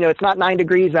aren't, it's not 9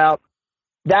 degrees out,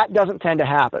 that doesn't tend to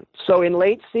happen. So in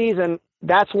late season,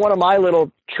 that's one of my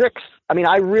little tricks.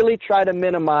 I really try to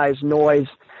minimize noise,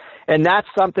 and that's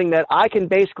something that I can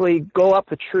basically go up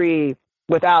the tree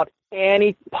without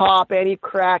any pop, any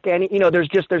crack,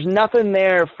 there's nothing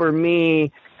there for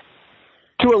me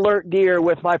to alert deer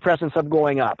with my presence of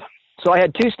going up. So I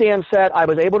had 2 stands set. I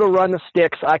was able to run the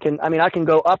sticks. I can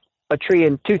go up a tree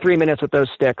in 2-3 minutes with those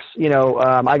sticks.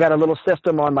 I got a little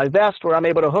system on my vest where I'm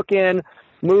able to hook in,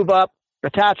 move up,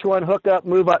 attach one, hook up,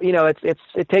 move up.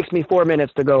 It takes me 4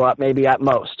 minutes to go up, maybe at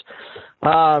most.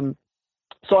 So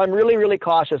I'm really, really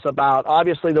cautious about,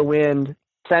 obviously, the wind.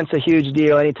 Scent's a huge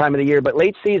deal any time of the year, but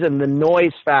late season, the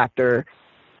noise factor,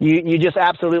 you just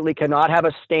absolutely cannot have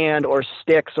a stand or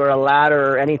sticks or a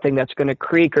ladder or anything that's going to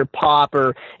creak or pop,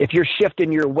 or if you're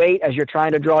shifting your weight as you're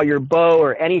trying to draw your bow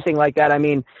or anything like that.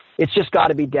 It's just got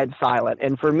to be dead silent.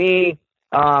 And for me,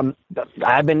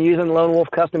 I've been using Lone Wolf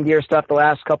Custom Gear stuff the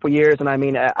last couple of years, and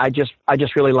I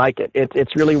just really like it.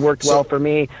 It's really worked well for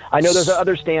me. I know there's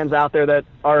other stands out there that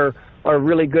are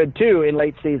really good too in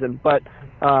late season, but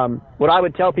what I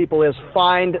would tell people is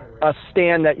find a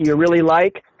stand that you really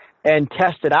like and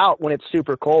test it out when it's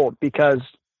super cold, because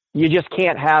you just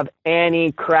can't have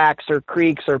any cracks or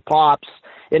creaks or pops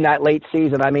in that late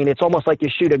season. It's almost like you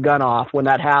shoot a gun off when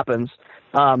that happens.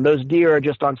 Those deer are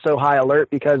just on so high alert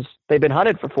because they've been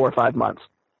hunted for 4 or 5 months.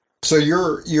 So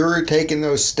you're taking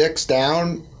those sticks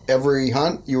down every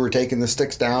hunt? You were taking the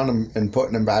sticks down and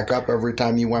putting them back up every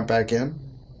time you went back in?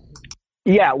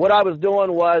 Yeah, what I was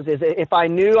doing is if I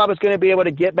knew I was going to be able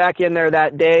to get back in there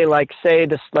that day,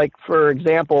 for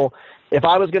example, if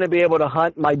I was going to be able to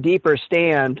hunt my deeper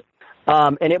stand,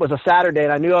 and it was a Saturday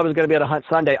and I knew I was going to be able to hunt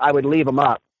Sunday, I would leave them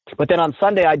up. But then on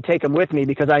Sunday, I'd take them with me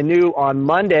because I knew on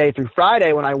Monday through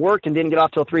Friday when I worked and didn't get off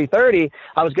till 3:30,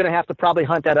 I was going to have to probably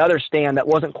hunt that other stand that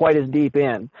wasn't quite as deep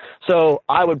in. So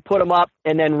I would put them up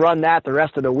and then run that the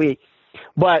rest of the week.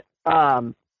 But,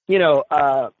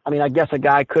 I guess a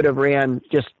guy could have ran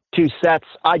just 2 sets.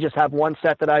 I just have 1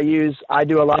 set that I use. I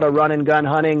do a lot of run and gun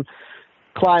hunting,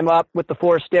 climb up with the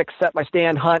 4 sticks, set my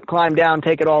stand, hunt, climb down,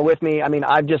 take it all with me.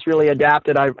 I've just really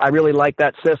adapted. I really like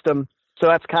that system. So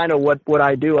that's kind of what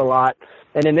I do a lot.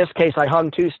 And in this case, I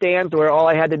hung 2 stands where all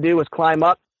I had to do was climb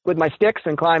up with my sticks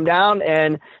and climb down.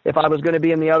 And if I was going to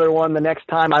be in the other one the next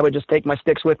time, I would just take my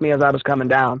sticks with me as I was coming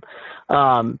down.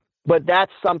 But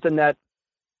that's something that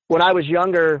when I was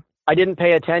younger, I didn't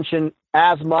pay attention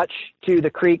as much to the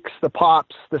creaks, the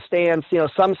pops, the stands.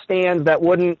 Some stands that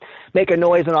wouldn't make a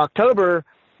noise in October,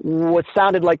 what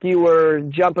sounded like you were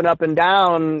jumping up and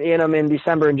down in them in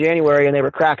December and January, and they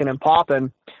were cracking and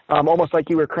popping, almost like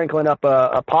you were crinkling up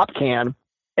a pop can.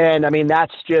 And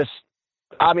that's just,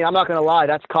 I'm not going to lie,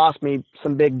 that's cost me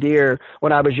some big deer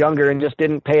when I was younger and just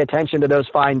didn't pay attention to those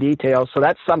fine details. So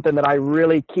that's something that I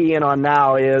really key in on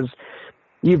now is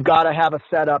you've got to have a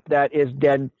setup that is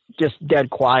dead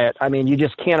quiet. You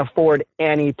just can't afford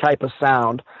any type of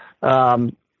sound.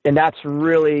 And that's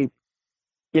really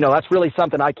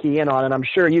something I key in on, and I'm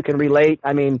sure you can relate.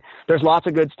 There's lots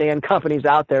of good stand companies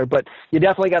out there, but you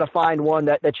definitely got to find one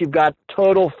that you've got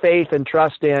total faith and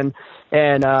trust in.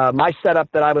 And my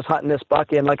setup that I was hunting this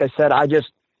buck in, like I said, I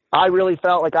really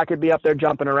felt like I could be up there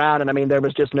jumping around, and there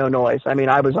was just no noise.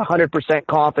 I was 100%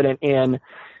 confident in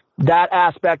that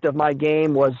aspect of my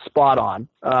game was spot on.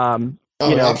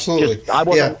 Absolutely. I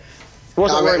wasn't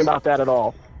worried about that at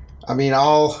all. I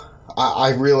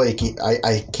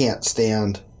can't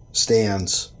stand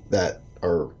stands that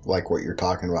are like what you're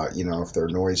talking about, if they're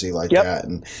noisy like that.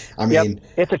 And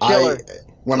it's a killer.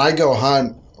 When I go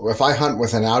hunt, if I hunt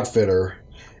with an outfitter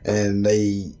and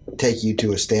they take you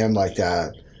to a stand like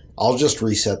that, I'll just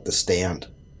reset the stand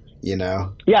You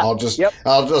know, Yeah. I'll just Yep.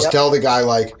 tell the guy,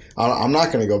 like, I'm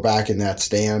not going to go back in that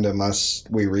stand unless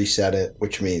we reset it,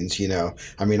 which means, you know,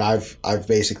 I mean, I've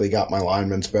basically got my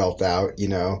lineman's belt out, you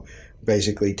know,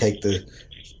 basically take the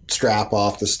strap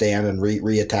off the stand and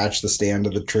reattach the stand to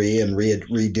the tree and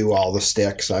redo all the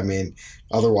sticks. I mean,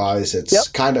 otherwise it's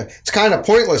kind of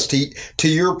pointless to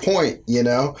your point, you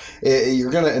know,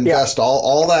 you're going to invest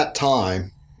all that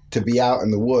time to be out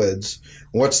in the woods.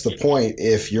 What's the point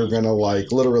if you're going to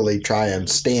like literally try and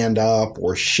stand up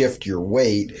or shift your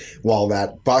weight while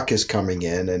that buck is coming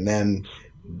in, and then,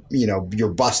 you know,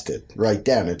 you're busted right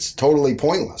then? It's totally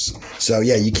pointless. So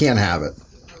yeah, you can't have it.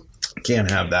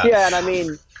 Can't have that. Yeah. And I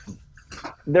mean,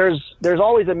 there's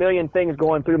always a million things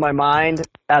going through my mind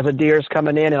as a deer's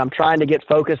coming in and I'm trying to get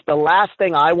focused. The last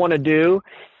thing I want to do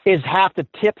is have to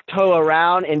tiptoe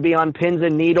around and be on pins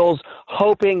and needles,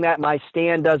 hoping that my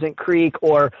stand doesn't creak,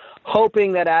 or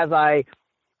hoping that as I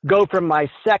go from my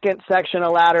second section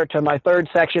of ladder to my third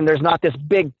section, there's not this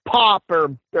big pop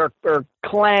or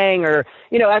clang, or,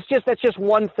 you know, that's just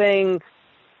one thing.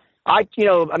 I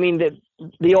mean,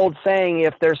 the old saying,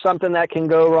 if there's something that can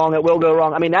go wrong, it will go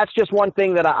wrong. I mean, that's just one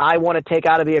thing that I want to take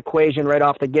out of the equation right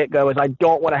off the get-go, is I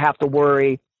don't want to have to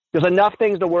worry. There's enough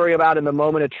things to worry about in the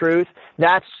moment of truth.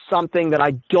 That's something that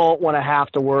I don't want to have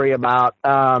to worry about.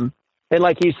 And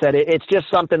like you said, it's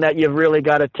just something that you've really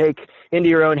got to take into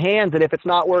your own hands. And if it's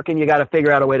not working, you got to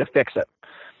figure out a way to fix it.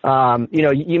 You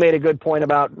know, you made a good point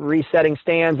about resetting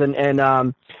stands,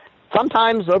 and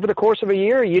sometimes over the course of a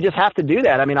year, you just have to do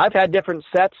that. I mean, I've had different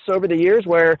sets over the years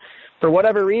where, for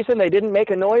whatever reason, they didn't make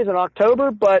a noise in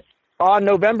October, but on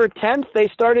November 10th, they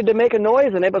started to make a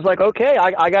noise, and it was like, okay,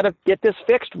 I got to get this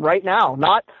fixed right now.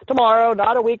 Not tomorrow,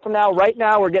 not a week from now. Right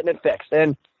now, we're getting it fixed.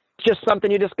 And it's just something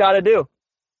you just got to do.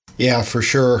 Yeah, for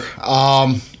sure.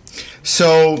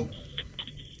 So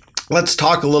let's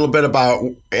talk a little bit about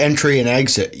entry and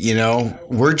exit. You know,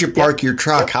 where'd you park your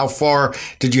truck? How far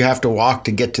did you have to walk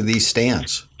to get to these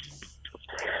stands?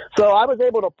 So I was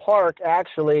able to park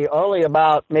actually only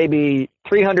about maybe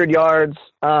 300 yards.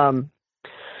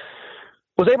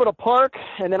 Was able to park,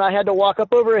 and then I had to walk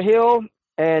up over a hill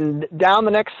and down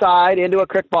the next side into a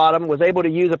creek bottom. Was able to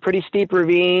use a pretty steep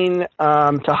ravine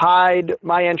to hide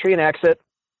my entry and exit.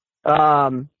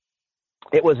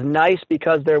 It was nice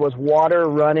because there was water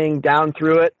running down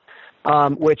through it,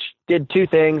 which did two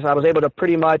things. I was able to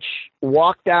pretty much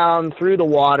walk down through the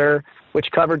water, which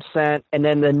covered scent, and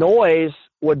then the noise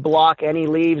would block any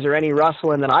leaves or any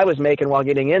rustling that I was making while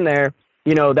getting in there.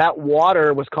 You know, that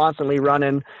water was constantly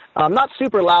running, not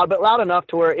super loud, but loud enough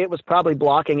to where it was probably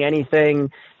blocking any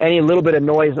little bit of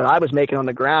noise that I was making on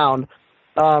the ground.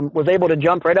 Was able to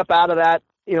jump right up out of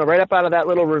that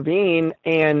little ravine,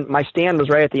 and my stand was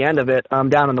right at the end of it,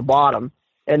 down in the bottom.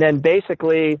 And then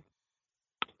basically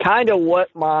kind of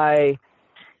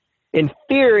in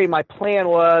theory, my plan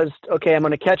was, okay, I'm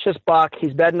going to catch this buck.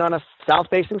 He's bedding on a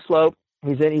south-facing slope.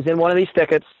 He's in one of these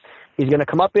thickets. He's going to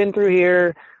come up in through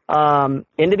here,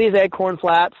 into these acorn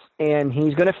flats, and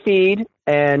he's going to feed.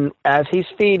 And as he's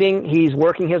feeding, he's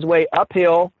working his way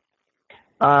uphill.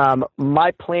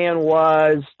 My plan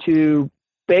was to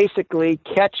basically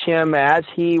catch him as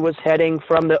he was heading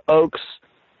from the oaks,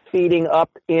 feeding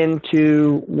up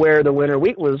into where the winter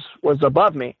wheat was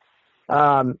above me.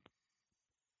 The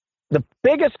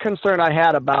biggest concern I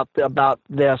had about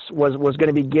this was going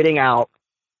to be getting out.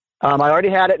 I already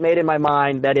had it made in my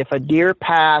mind that if a deer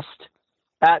passed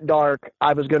at dark,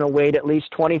 I was going to wait at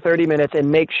least 20, 30 minutes and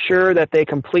make sure that they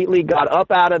completely got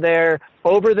up out of there,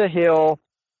 over the hill.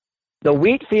 The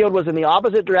wheat field was in the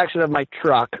opposite direction of my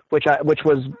truck, which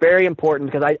was very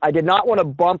important because I did not want to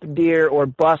bump deer or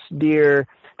bust deer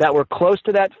that were close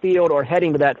to that field or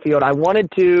heading to that field. I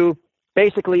wanted to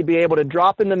basically be able to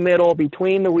drop in the middle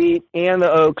between the wheat and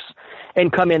the oaks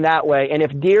and come in that way. And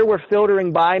if deer were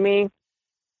filtering by me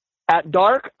at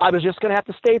dark, I was just going to have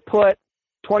to stay put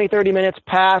 20, 30 minutes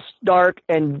past dark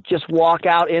and just walk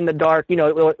out in the dark. You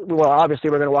know, well, obviously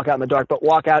we're going to walk out in the dark, but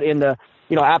walk out in the,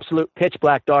 you know, absolute pitch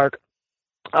black dark,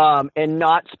 and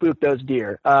not spook those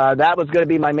deer. That was going to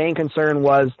be my main concern,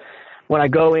 was when I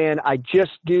go in, I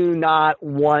just do not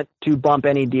want to bump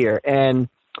any deer. And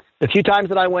the few times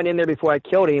that I went in there before I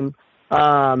killed him,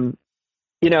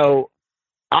 you know,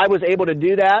 I was able to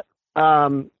do that.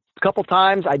 A couple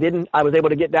times I was able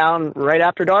to get down right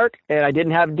after dark and I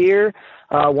didn't have deer.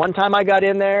 One time I got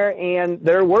in there and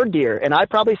there were deer, and I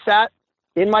probably sat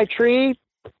in my tree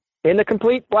in the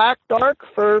complete black dark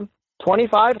for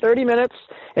 25, 30 minutes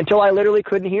until I literally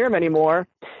couldn't hear them anymore.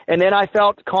 And then I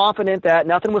felt confident that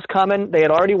nothing was coming. They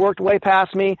had already worked way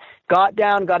past me, got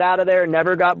down, got out of there,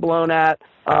 never got blown at.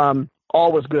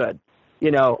 All was good.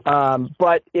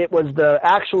 But it was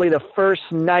actually the first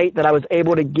night that I was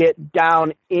able to get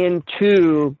down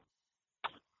into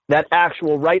that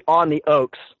actual right on the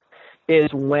oaks is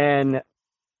when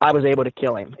I was able to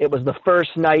kill him. It was the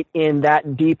first night in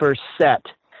that deeper set,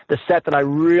 the set that I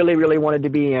really, really wanted to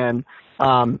be in.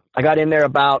 I got in there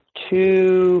about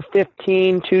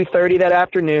 2:15, 2:30 that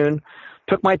afternoon,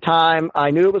 took my time.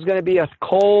 I knew it was going to be a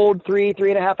cold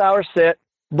 3.5 hour sit,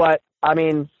 but I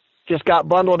mean, just got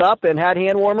bundled up and had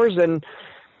hand warmers and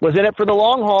was in it for the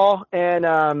long haul, and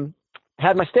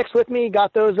had my sticks with me,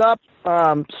 got those up,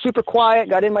 super quiet,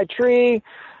 got in my tree.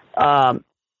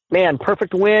 Man,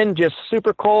 perfect wind, just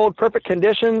super cold, perfect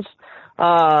conditions.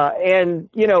 And,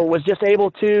 was just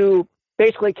able to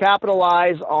basically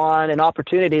capitalize on an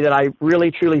opportunity that I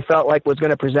really, truly felt like was going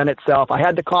to present itself. I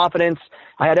had the confidence.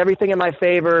 I had everything in my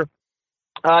favor.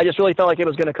 I just really felt like it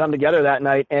was going to come together that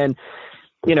night. And,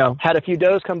 had a few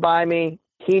does come by me.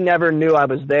 He never knew I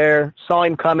was there. Saw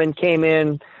him coming, came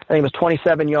in. I think it was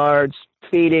 27 yards,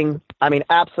 feeding. I mean,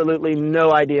 absolutely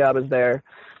no idea I was there.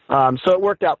 So it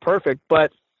worked out perfect.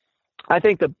 But I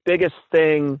think the biggest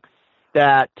thing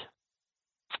that,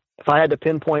 if I had to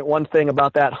pinpoint one thing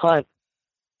about that hunt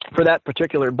for that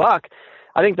particular buck,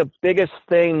 I think the biggest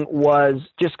thing was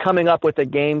just coming up with a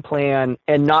game plan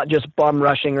and not just bum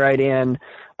rushing right in,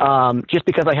 just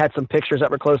because I had some pictures that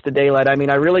were close to daylight. I mean,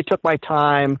 I really took my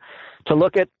time to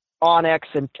look at onX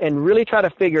and really try to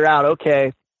figure out,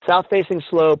 okay, south-facing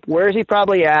slope, where is he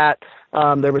probably at?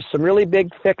 There was some really big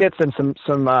thickets and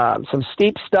some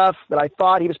steep stuff that I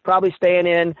thought he was probably staying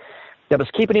in that was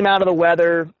keeping him out of the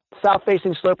weather.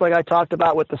 South-facing slope, like I talked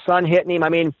about, with the sun hitting him. I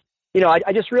mean,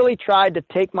 I just really tried to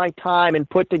take my time and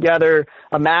put together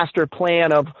a master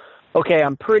plan of, okay,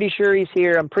 I'm pretty sure he's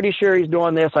here. I'm pretty sure he's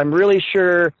doing this. I'm really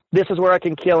sure this is where I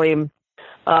can kill him.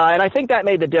 And I think that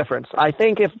made the difference. I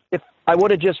think if I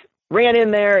would have just ran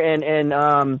in there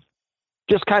and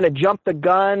just kind of jumped the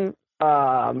gun,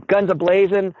 guns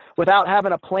a-blazing without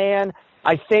having a plan,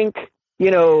 I think,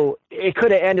 it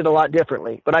could have ended a lot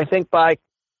differently. But I think by,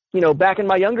 back in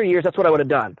my younger years, that's what I would have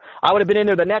done. I would have been in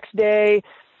there the next day,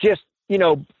 just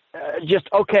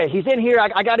okay, he's in here.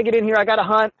 I got to get in here. I got to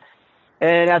hunt.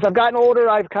 And as I've gotten older,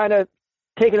 I've kind of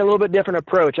taken a little bit different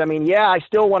approach. I mean, yeah, I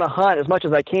still want to hunt as much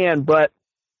as I can, but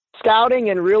scouting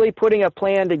and really putting a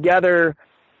plan together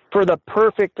for the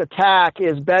perfect attack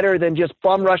is better than just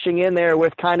bum rushing in there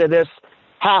with kind of this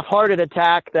half-hearted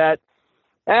attack that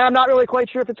I'm not really quite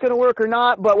sure if it's going to work or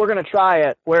not, but we're going to try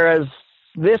it. Whereas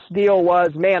this deal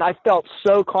was, man, I felt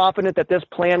so confident that this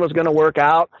plan was going to work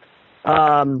out.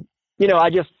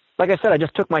 Like I said, I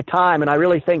just took my time, and I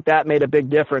really think that made a big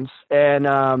difference. And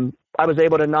I was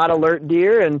able to not alert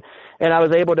deer, and I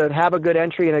was able to have a good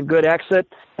entry and a good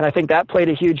exit. And I think that played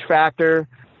a huge factor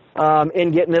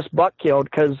in getting this buck killed,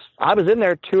 because I was in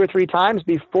there 2 or 3 times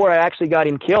before I actually got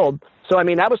him killed. So, I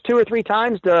mean, that was 2 or 3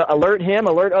 times to alert him,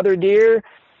 alert other deer,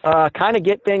 kind of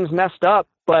get things messed up.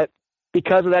 But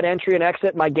because of that entry and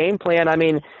exit, my game plan, I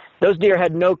mean, those deer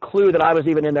had no clue that I was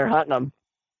even in there hunting them.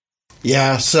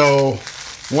 Yeah, so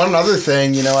one other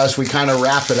thing, as we kind of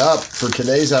wrap it up for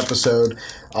today's episode,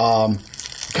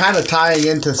 kind of tying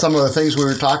into some of the things we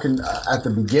were talking at the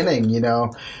beginning,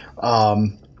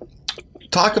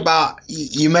 talk about,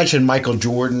 you mentioned Michael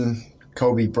Jordan,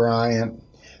 Kobe Bryant.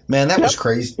 Man, that was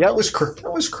crazy. Yep.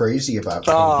 That was crazy about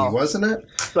Kobe, wasn't it?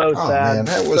 So sad. Man,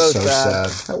 that was so sad.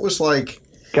 That was like,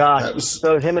 gosh,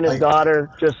 so him and his daughter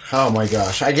just... Oh, my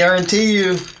gosh. I guarantee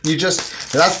you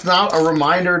that's not a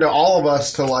reminder to all of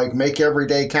us to, make every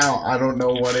day count. I don't know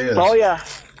what is. Oh, yeah.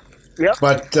 Yep.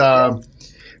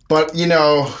 But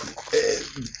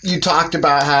you talked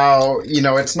about how,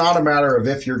 it's not a matter of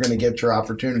if you're going to get your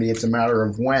opportunity. It's a matter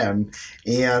of when.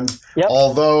 And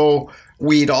although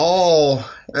we'd all,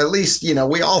 at least,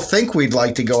 we all think we'd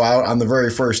like to go out on the very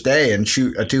first day and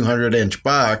shoot a 200-inch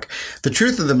buck, the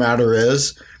truth of the matter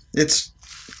is it's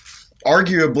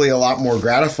arguably a lot more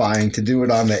gratifying to do it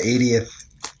on the 80th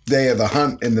day of the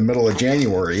hunt in the middle of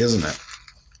January, isn't it?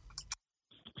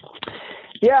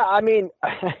 Yeah, I mean,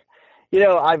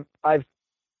 I've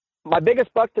my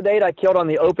biggest buck to date I killed on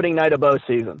the opening night of bow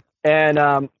season. And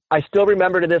I still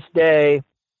remember to this day,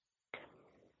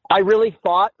 I really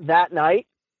thought that night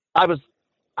I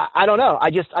don't know.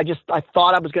 I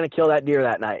thought I was going to kill that deer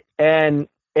that night. And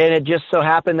it just so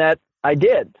happened that I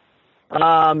did.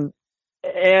 And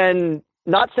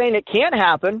not saying it can't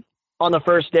happen on the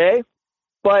first day,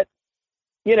 but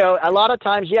a lot of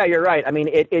times, yeah, you're right. I mean,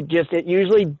 it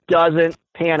usually doesn't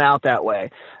pan out that way.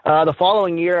 The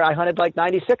following year I hunted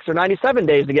 96 or 97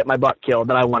 days to get my buck killed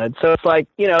that I wanted. So it's like,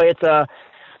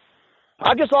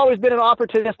 I've just always been an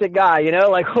opportunistic guy, you know,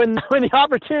 like when the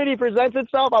opportunity presents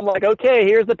itself, I'm like, okay,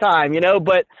 here's the time, you know,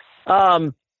 but,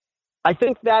 I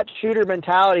think that shooter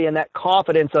mentality and that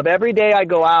confidence of every day I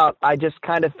go out, I just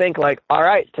kind of think like, all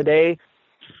right, today,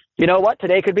 you know what,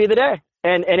 today could be the day.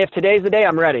 And if today's the day,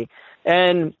 I'm ready.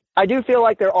 And I do feel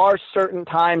like there are certain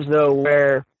times though,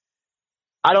 where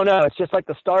I don't know, it's just like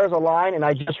the stars align and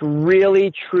I just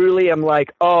really, truly am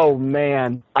like, oh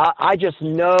man, I just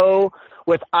know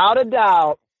without a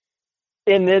doubt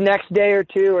in the next day or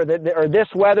two, or this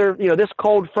weather, you know, this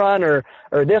cold front or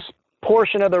this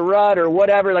portion of the rut or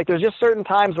whatever, like there's just certain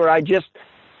times where I just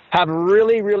have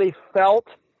really, really felt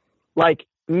like,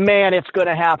 man, it's going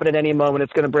to happen at any moment.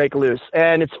 It's going to break loose.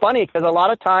 And it's funny because a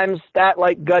lot of times that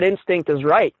like gut instinct is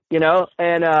right, you know,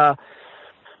 and,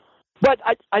 but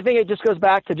I think it just goes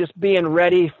back to just being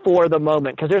ready for the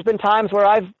moment. Cause there's been times where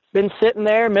I've been sitting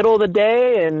there middle of the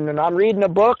day and I'm reading a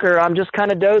book or I'm just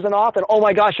kind of dozing off and, oh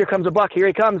my gosh, here comes a buck, here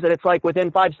he comes. And it's like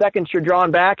within 5 seconds you're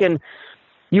drawing back and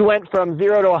you went from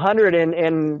 0 to 100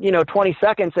 in 20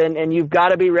 seconds and you've got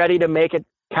to be ready to make it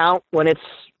count when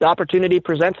the opportunity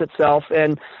presents itself.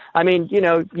 And I mean, you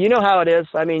know how it is.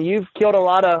 I mean, you've killed a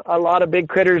lot of big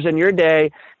critters in your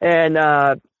day.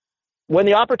 And, when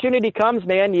the opportunity comes,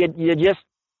 man, you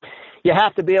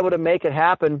have to be able to make it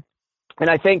happen. And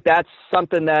I think that's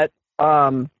something that,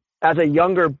 as a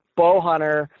younger bow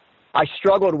hunter, I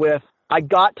struggled with. I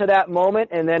got to that moment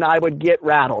and then I would get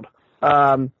rattled.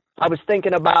 I was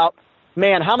thinking about,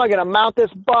 man, how am I going to mount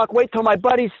this buck? Wait till my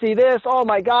buddies see this. Oh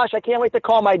my gosh, I can't wait to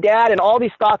call my dad. And all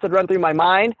these thoughts would run through my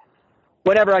mind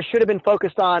whenever I should have been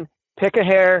focused on pick a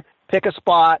hair, pick a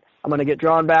spot. I'm going to get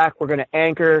drawn back. We're going to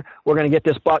anchor. We're going to get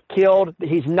this buck killed.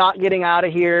 He's not getting out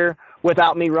of here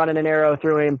without me running an arrow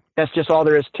through him. That's just all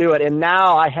there is to it. And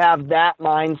now I have that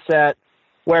mindset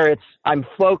where I'm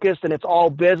focused and it's all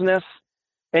business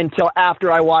until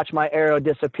after I watch my arrow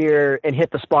disappear and hit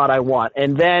the spot I want.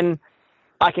 And then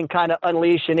I can kind of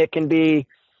unleash and it can be,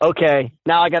 okay,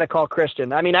 now I got to call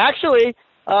Christian. I mean, actually,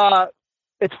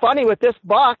 it's funny with this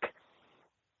buck.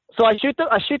 So I shoot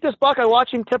this buck, I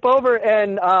watch him tip over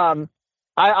and,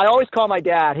 I always call my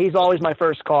dad. He's always my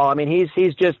first call. I mean,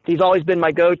 he's always been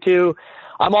my go-to.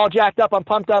 I'm all jacked up. I'm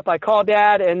pumped up. I call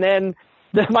dad. And then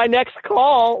my next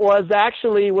call was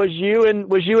you and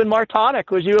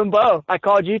Martonic, was you and Bo. I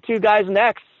called you two guys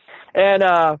next. And,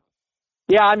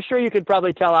 yeah, I'm sure you could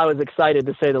probably tell I was excited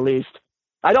to say the least.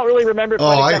 I don't really remember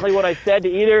exactly what I said to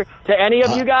any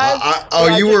of you guys.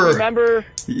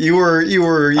 You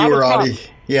were out of,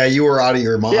 yeah, you were out of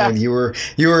your mind. Yeah.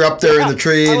 You were up there in the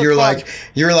tree and you're like,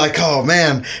 oh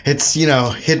man, it's,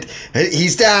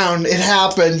 he's down. It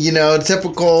happened,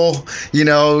 typical,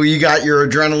 you got your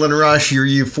adrenaline rush, your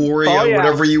euphoria,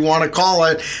 whatever you want to call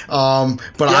it.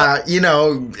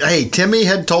 Hey, Timmy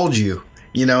had told you.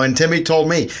 And Timmy told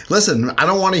me, listen, I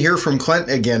don't want to hear from Clint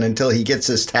again until he gets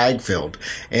his tag filled.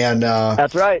 And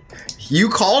that's right. You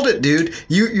called it, dude.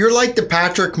 You're like the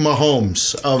Patrick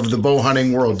Mahomes of the bow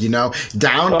hunting world, down 10.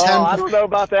 I don't know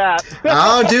about that.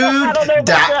 Oh, dude. I don't know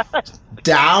about that.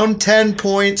 Down 10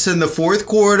 points in the fourth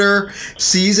quarter.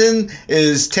 Season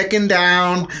is ticking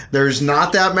down. There's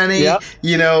not that many, not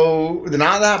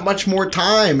that much more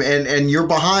time, and you're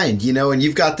behind, and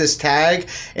you've got this tag,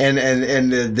 and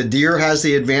the deer has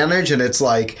the advantage, and it's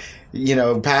like,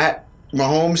 Pat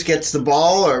Mahomes gets the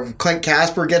ball, or Clint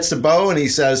Casper gets the bow, and he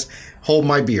says, "Hold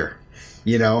my beer."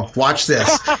 Watch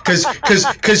this.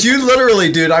 Because you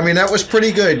literally, dude, I mean, that was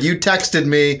pretty good. You texted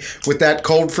me with that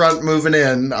cold front moving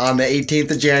in on the 18th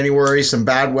of January, some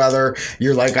bad weather.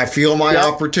 You're like, I feel my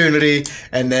opportunity.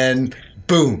 And then,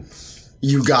 boom,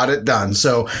 you got it done.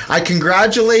 So I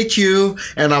congratulate you.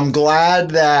 And I'm glad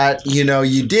that,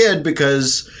 you did,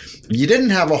 because you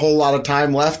didn't have a whole lot of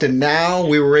time left, and now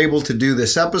we were able to do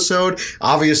this episode.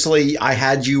 Obviously, I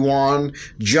had you on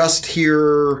just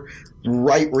here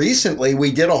right recently.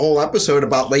 We did a whole episode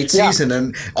about late season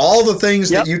and all the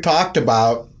things that you talked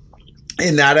about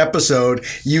in that episode,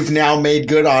 you've now made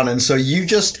good on. And so you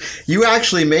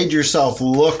actually made yourself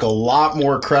look a lot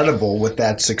more credible with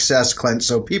that success, Clint.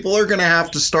 So people are going to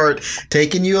have to start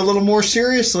taking you a little more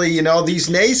seriously. These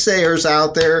naysayers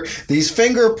out there, these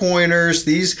finger pointers,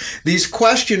 these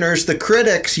questioners, the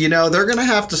critics, they're going to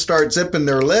have to start zipping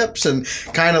their lips and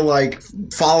kind of like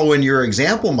following your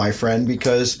example, my friend,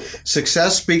 because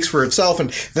success speaks for itself.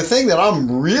 And the thing that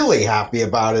I'm really happy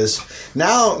about is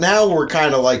now we're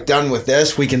kind of like done with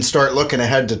this, we can start looking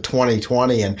ahead to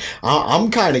 2020. And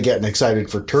I'm kind of getting excited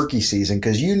for turkey season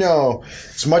because,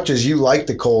 as much as you like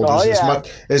the cold,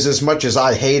 as much as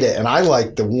I hate it. And I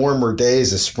like the warmer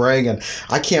days of spring. And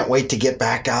I can't wait to get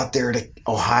back out there to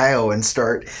Ohio and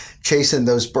start chasing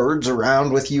those birds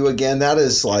around with you again. That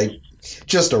is like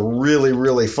just a really,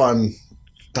 really fun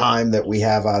time that we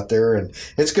have out there. And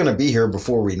it's going to be here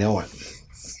before we know it.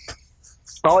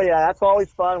 Oh, yeah, that's always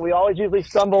fun. We always usually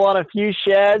stumble on a few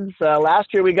sheds.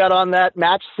 Last year we got on that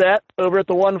match set over at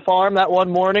the one farm that one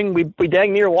morning. We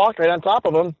dang near walked right on top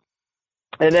of them.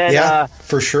 And then,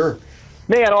 for sure.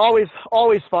 Man, always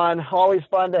fun. Always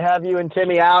fun to have you and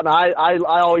Timmy out. And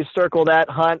I always circle that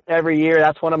hunt every year.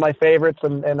 That's one of my favorites,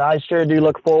 and I sure do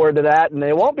look forward to that. And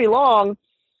it won't be long.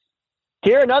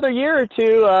 Here another year or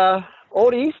two,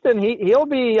 old Easton, he'll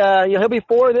be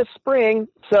 4 this spring.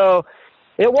 So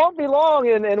it won't be long,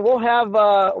 and we'll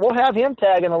have him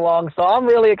tagging along. So I'm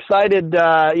really excited,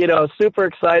 super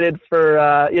excited for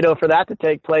that to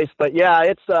take place. But yeah,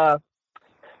 it's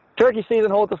turkey season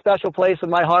holds a special place in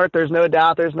my heart. There's no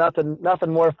doubt. There's nothing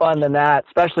more fun than that,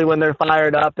 especially when they're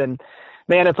fired up. And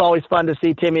man, it's always fun to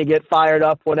see Timmy get fired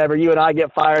up whenever you and I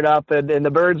get fired up, and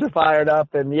the birds are fired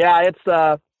up. And yeah,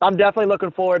 I'm definitely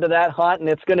looking forward to that hunt, and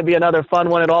it's going to be another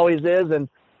fun one. It always is. And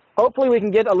hopefully we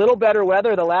can get a little better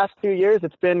weather. The last 2 years,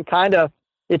 it's been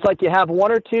it's like you have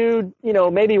one or two,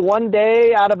 maybe one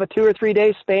day out of a 2 or 3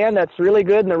 day span that's really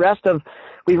good, and the rest of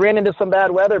we ran into some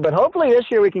bad weather. But hopefully this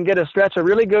year we can get a stretch of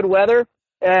really good weather.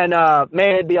 And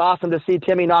man, it'd be awesome to see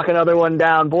Timmy knock another one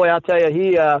down. Boy, I'll tell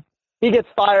you, he gets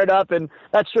fired up, and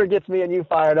that sure gets me and you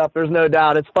fired up. There's no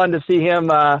doubt. It's fun to see him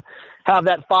have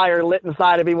that fire lit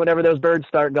inside of him whenever those birds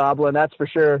start gobbling. That's for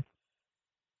sure.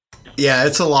 Yeah,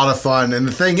 it's a lot of fun. And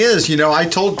the thing is, I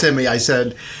told Timmy, I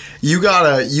said, you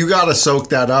gotta soak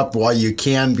that up while you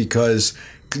can, because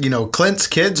Clint's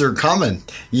kids are coming,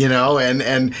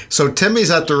 and so Timmy's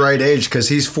at the right age because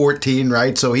he's 14,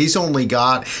 right? So he's only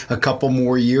got a couple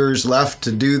more years left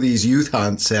to do these youth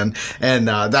hunts, and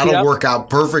that'll work out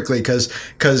perfectly because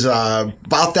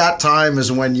about that time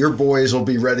is when your boys will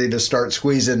be ready to start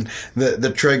squeezing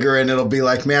the trigger, and it'll be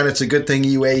like, man, it's a good thing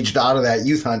you aged out of that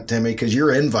youth hunt, Timmy, because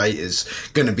your invite is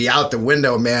going to be out the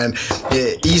window, man.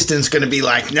 Easton's going to be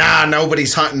like, nah,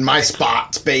 nobody's hunting my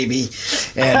spots, baby,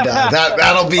 and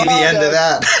that'll be the end of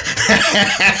that.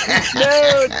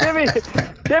 No,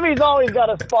 Timmy's always got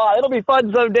a spot. It'll be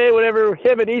fun someday whenever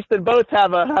him and Easton both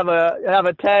have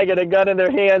a tag and a gun in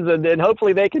their hands, and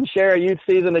hopefully they can share a youth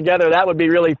season together. That would be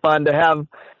really fun to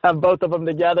have both of them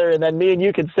together, and then me and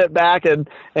you can sit back and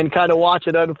kind of watch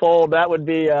it unfold. That would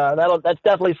be that's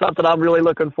definitely something I'm really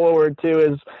looking forward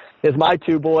to is my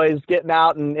two boys getting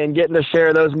out and getting to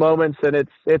share those moments. And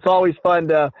it's always fun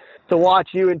to watch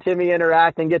you and Timmy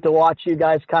interact and get to watch you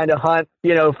guys kind of hunt,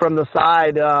 from the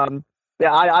side.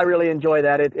 I really enjoy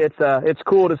that. It's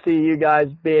cool to see you guys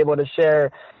be able to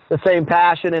share the same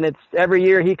passion. And it's every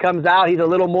year he comes out, he's a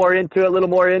little more into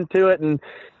it. And,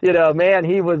 man,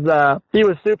 he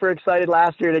was super excited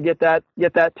last year to get that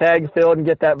tag filled and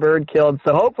get that bird killed.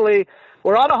 So hopefully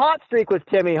we're on a hot streak with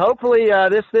Timmy. Hopefully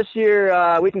this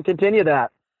year we can continue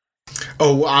that.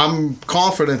 Oh, I'm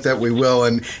confident that we will.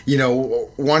 And,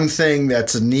 one thing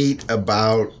that's neat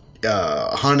about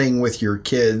hunting with your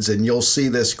kids, and you'll see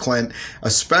this, Clint,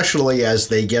 especially as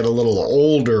they get a little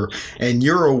older, and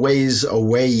you're a ways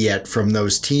away yet from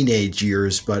those teenage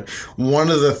years, but one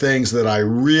of the things that I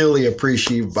really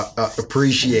appreciate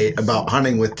about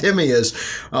hunting with Timmy is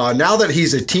now that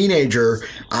he's a teenager,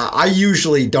 I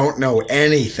usually don't know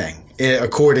anything,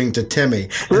 according to Timmy.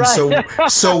 And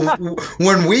right. so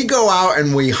when we go out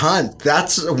and we hunt,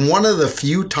 that's one of the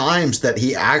few times that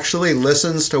he actually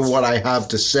listens to what I have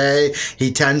to say.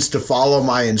 He tends to follow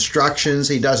my instructions.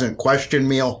 He doesn't question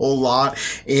me a whole lot.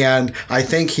 And I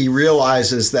think he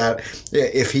realizes that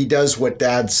if he does what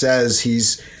Dad says,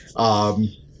 he's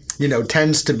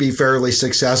tends to be fairly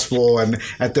successful, and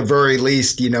at the very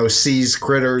least, sees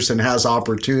critters and has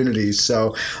opportunities.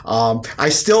 So I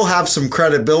still have some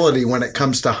credibility when it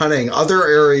comes to hunting. Other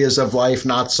areas of life,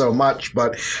 not so much.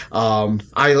 But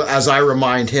as I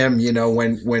remind him,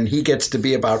 when he gets to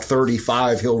be about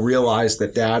 35, he'll realize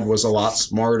that Dad was a lot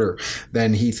smarter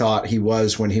than he thought he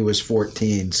was when he was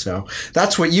 14. So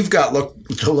that's what you've got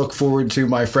to look forward to,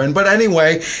 my friend. But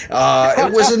anyway,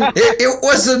 it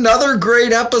was another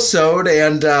great episode.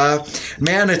 And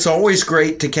man, it's always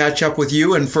great to catch up with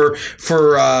you. And for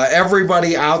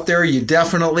everybody out there, you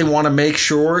definitely want to make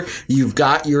sure you've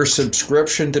got your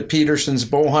subscription to Peterson's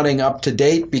Bow Hunting up to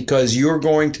date, because you're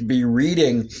going to be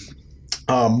reading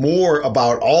more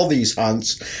about all these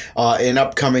hunts in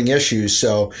upcoming issues.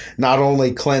 So not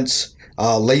only Clint's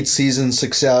late season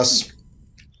success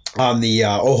on the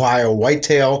Ohio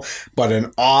whitetail, but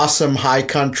an awesome high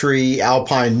country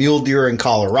alpine mule deer in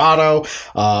Colorado,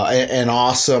 an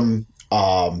awesome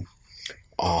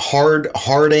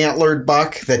hard antlered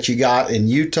buck that you got in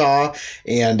Utah,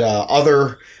 and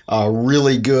other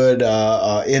really good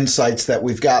insights that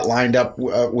we've got lined up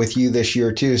with you this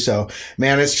year too. So,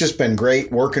 man, it's just been great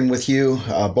working with you,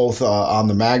 both on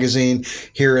the magazine,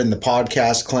 here in the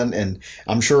podcast, Clint. And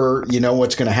I'm sure you know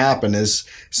what's going to happen is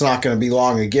it's not going to be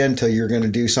long again till you're going to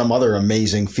do some other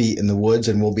amazing feat in the woods,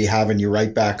 and we'll be having you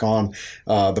right back on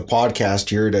the podcast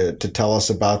here to tell us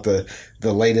about the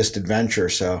latest adventure.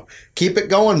 So keep it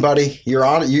going, buddy. You're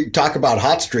on it. You talk about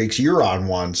hot streaks. You're on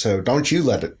one. So don't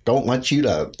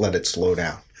let it slow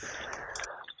down.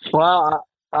 Well,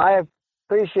 I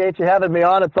appreciate you having me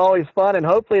on. It's always fun. And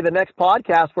hopefully the next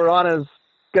podcast we're on is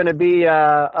going to be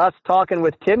us talking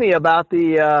with Timmy about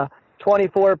the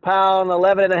 24-pound,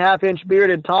 11.5-inch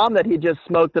bearded tom that he just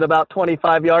smoked at about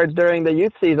 25 yards during the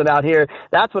youth season out here.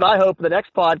 That's what I hope the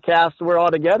next podcast we're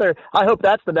on together. I hope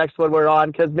that's the next one we're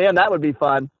on, because, man, that would be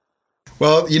fun.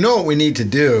 Well, you know what we need to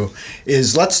do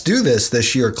is let's do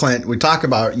this year, Clint. We talk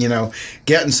about,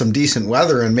 getting some decent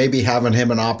weather and maybe having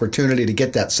him an opportunity to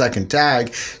get that second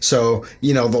tag. So,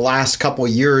 the last couple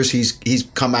of years he's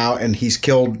come out and he's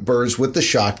killed birds with the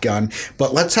shotgun,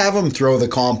 but let's have him throw the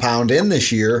compound in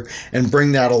this year and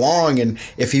bring that along. And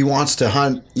if he wants to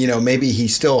hunt, maybe he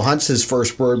still hunts his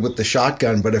first bird with the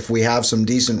shotgun, but if we have some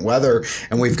decent weather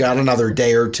and we've got another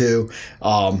day or two,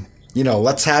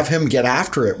 let's have him get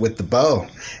after it with the bow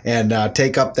and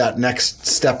take up that next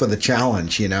step of the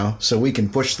challenge, so we can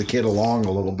push the kid along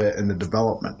a little bit in the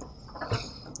development.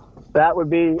 That'd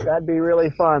be really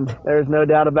fun. There's no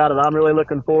doubt about it. I'm really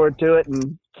looking forward to it,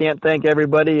 and can't thank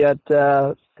everybody at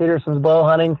Peterson's Bow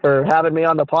Hunting for having me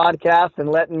on the podcast and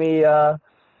letting me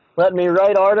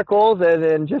write articles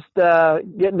and just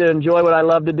getting to enjoy what I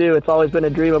love to do. It's always been a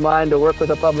dream of mine to work with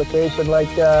a publication like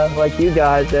you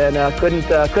guys, and couldn't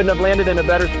have landed in a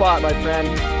better spot, my friend.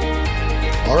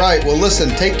 All right. Well, listen,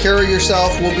 take care of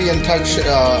yourself. We'll be in touch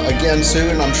again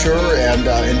soon, I'm sure. And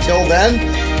until then,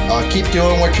 keep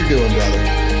doing what you're doing, brother.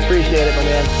 Appreciate it, my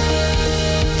man.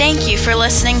 Thank you for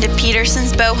listening to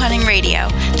Peterson's Bow Hunting Radio,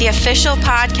 the official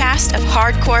podcast of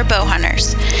hardcore bow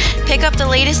hunters. Pick up the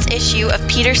latest issue of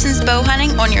Peterson's Bow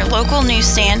Hunting on your local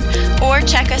newsstand, or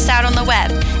check us out on the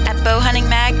web at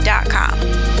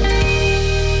bowhuntingmag.com.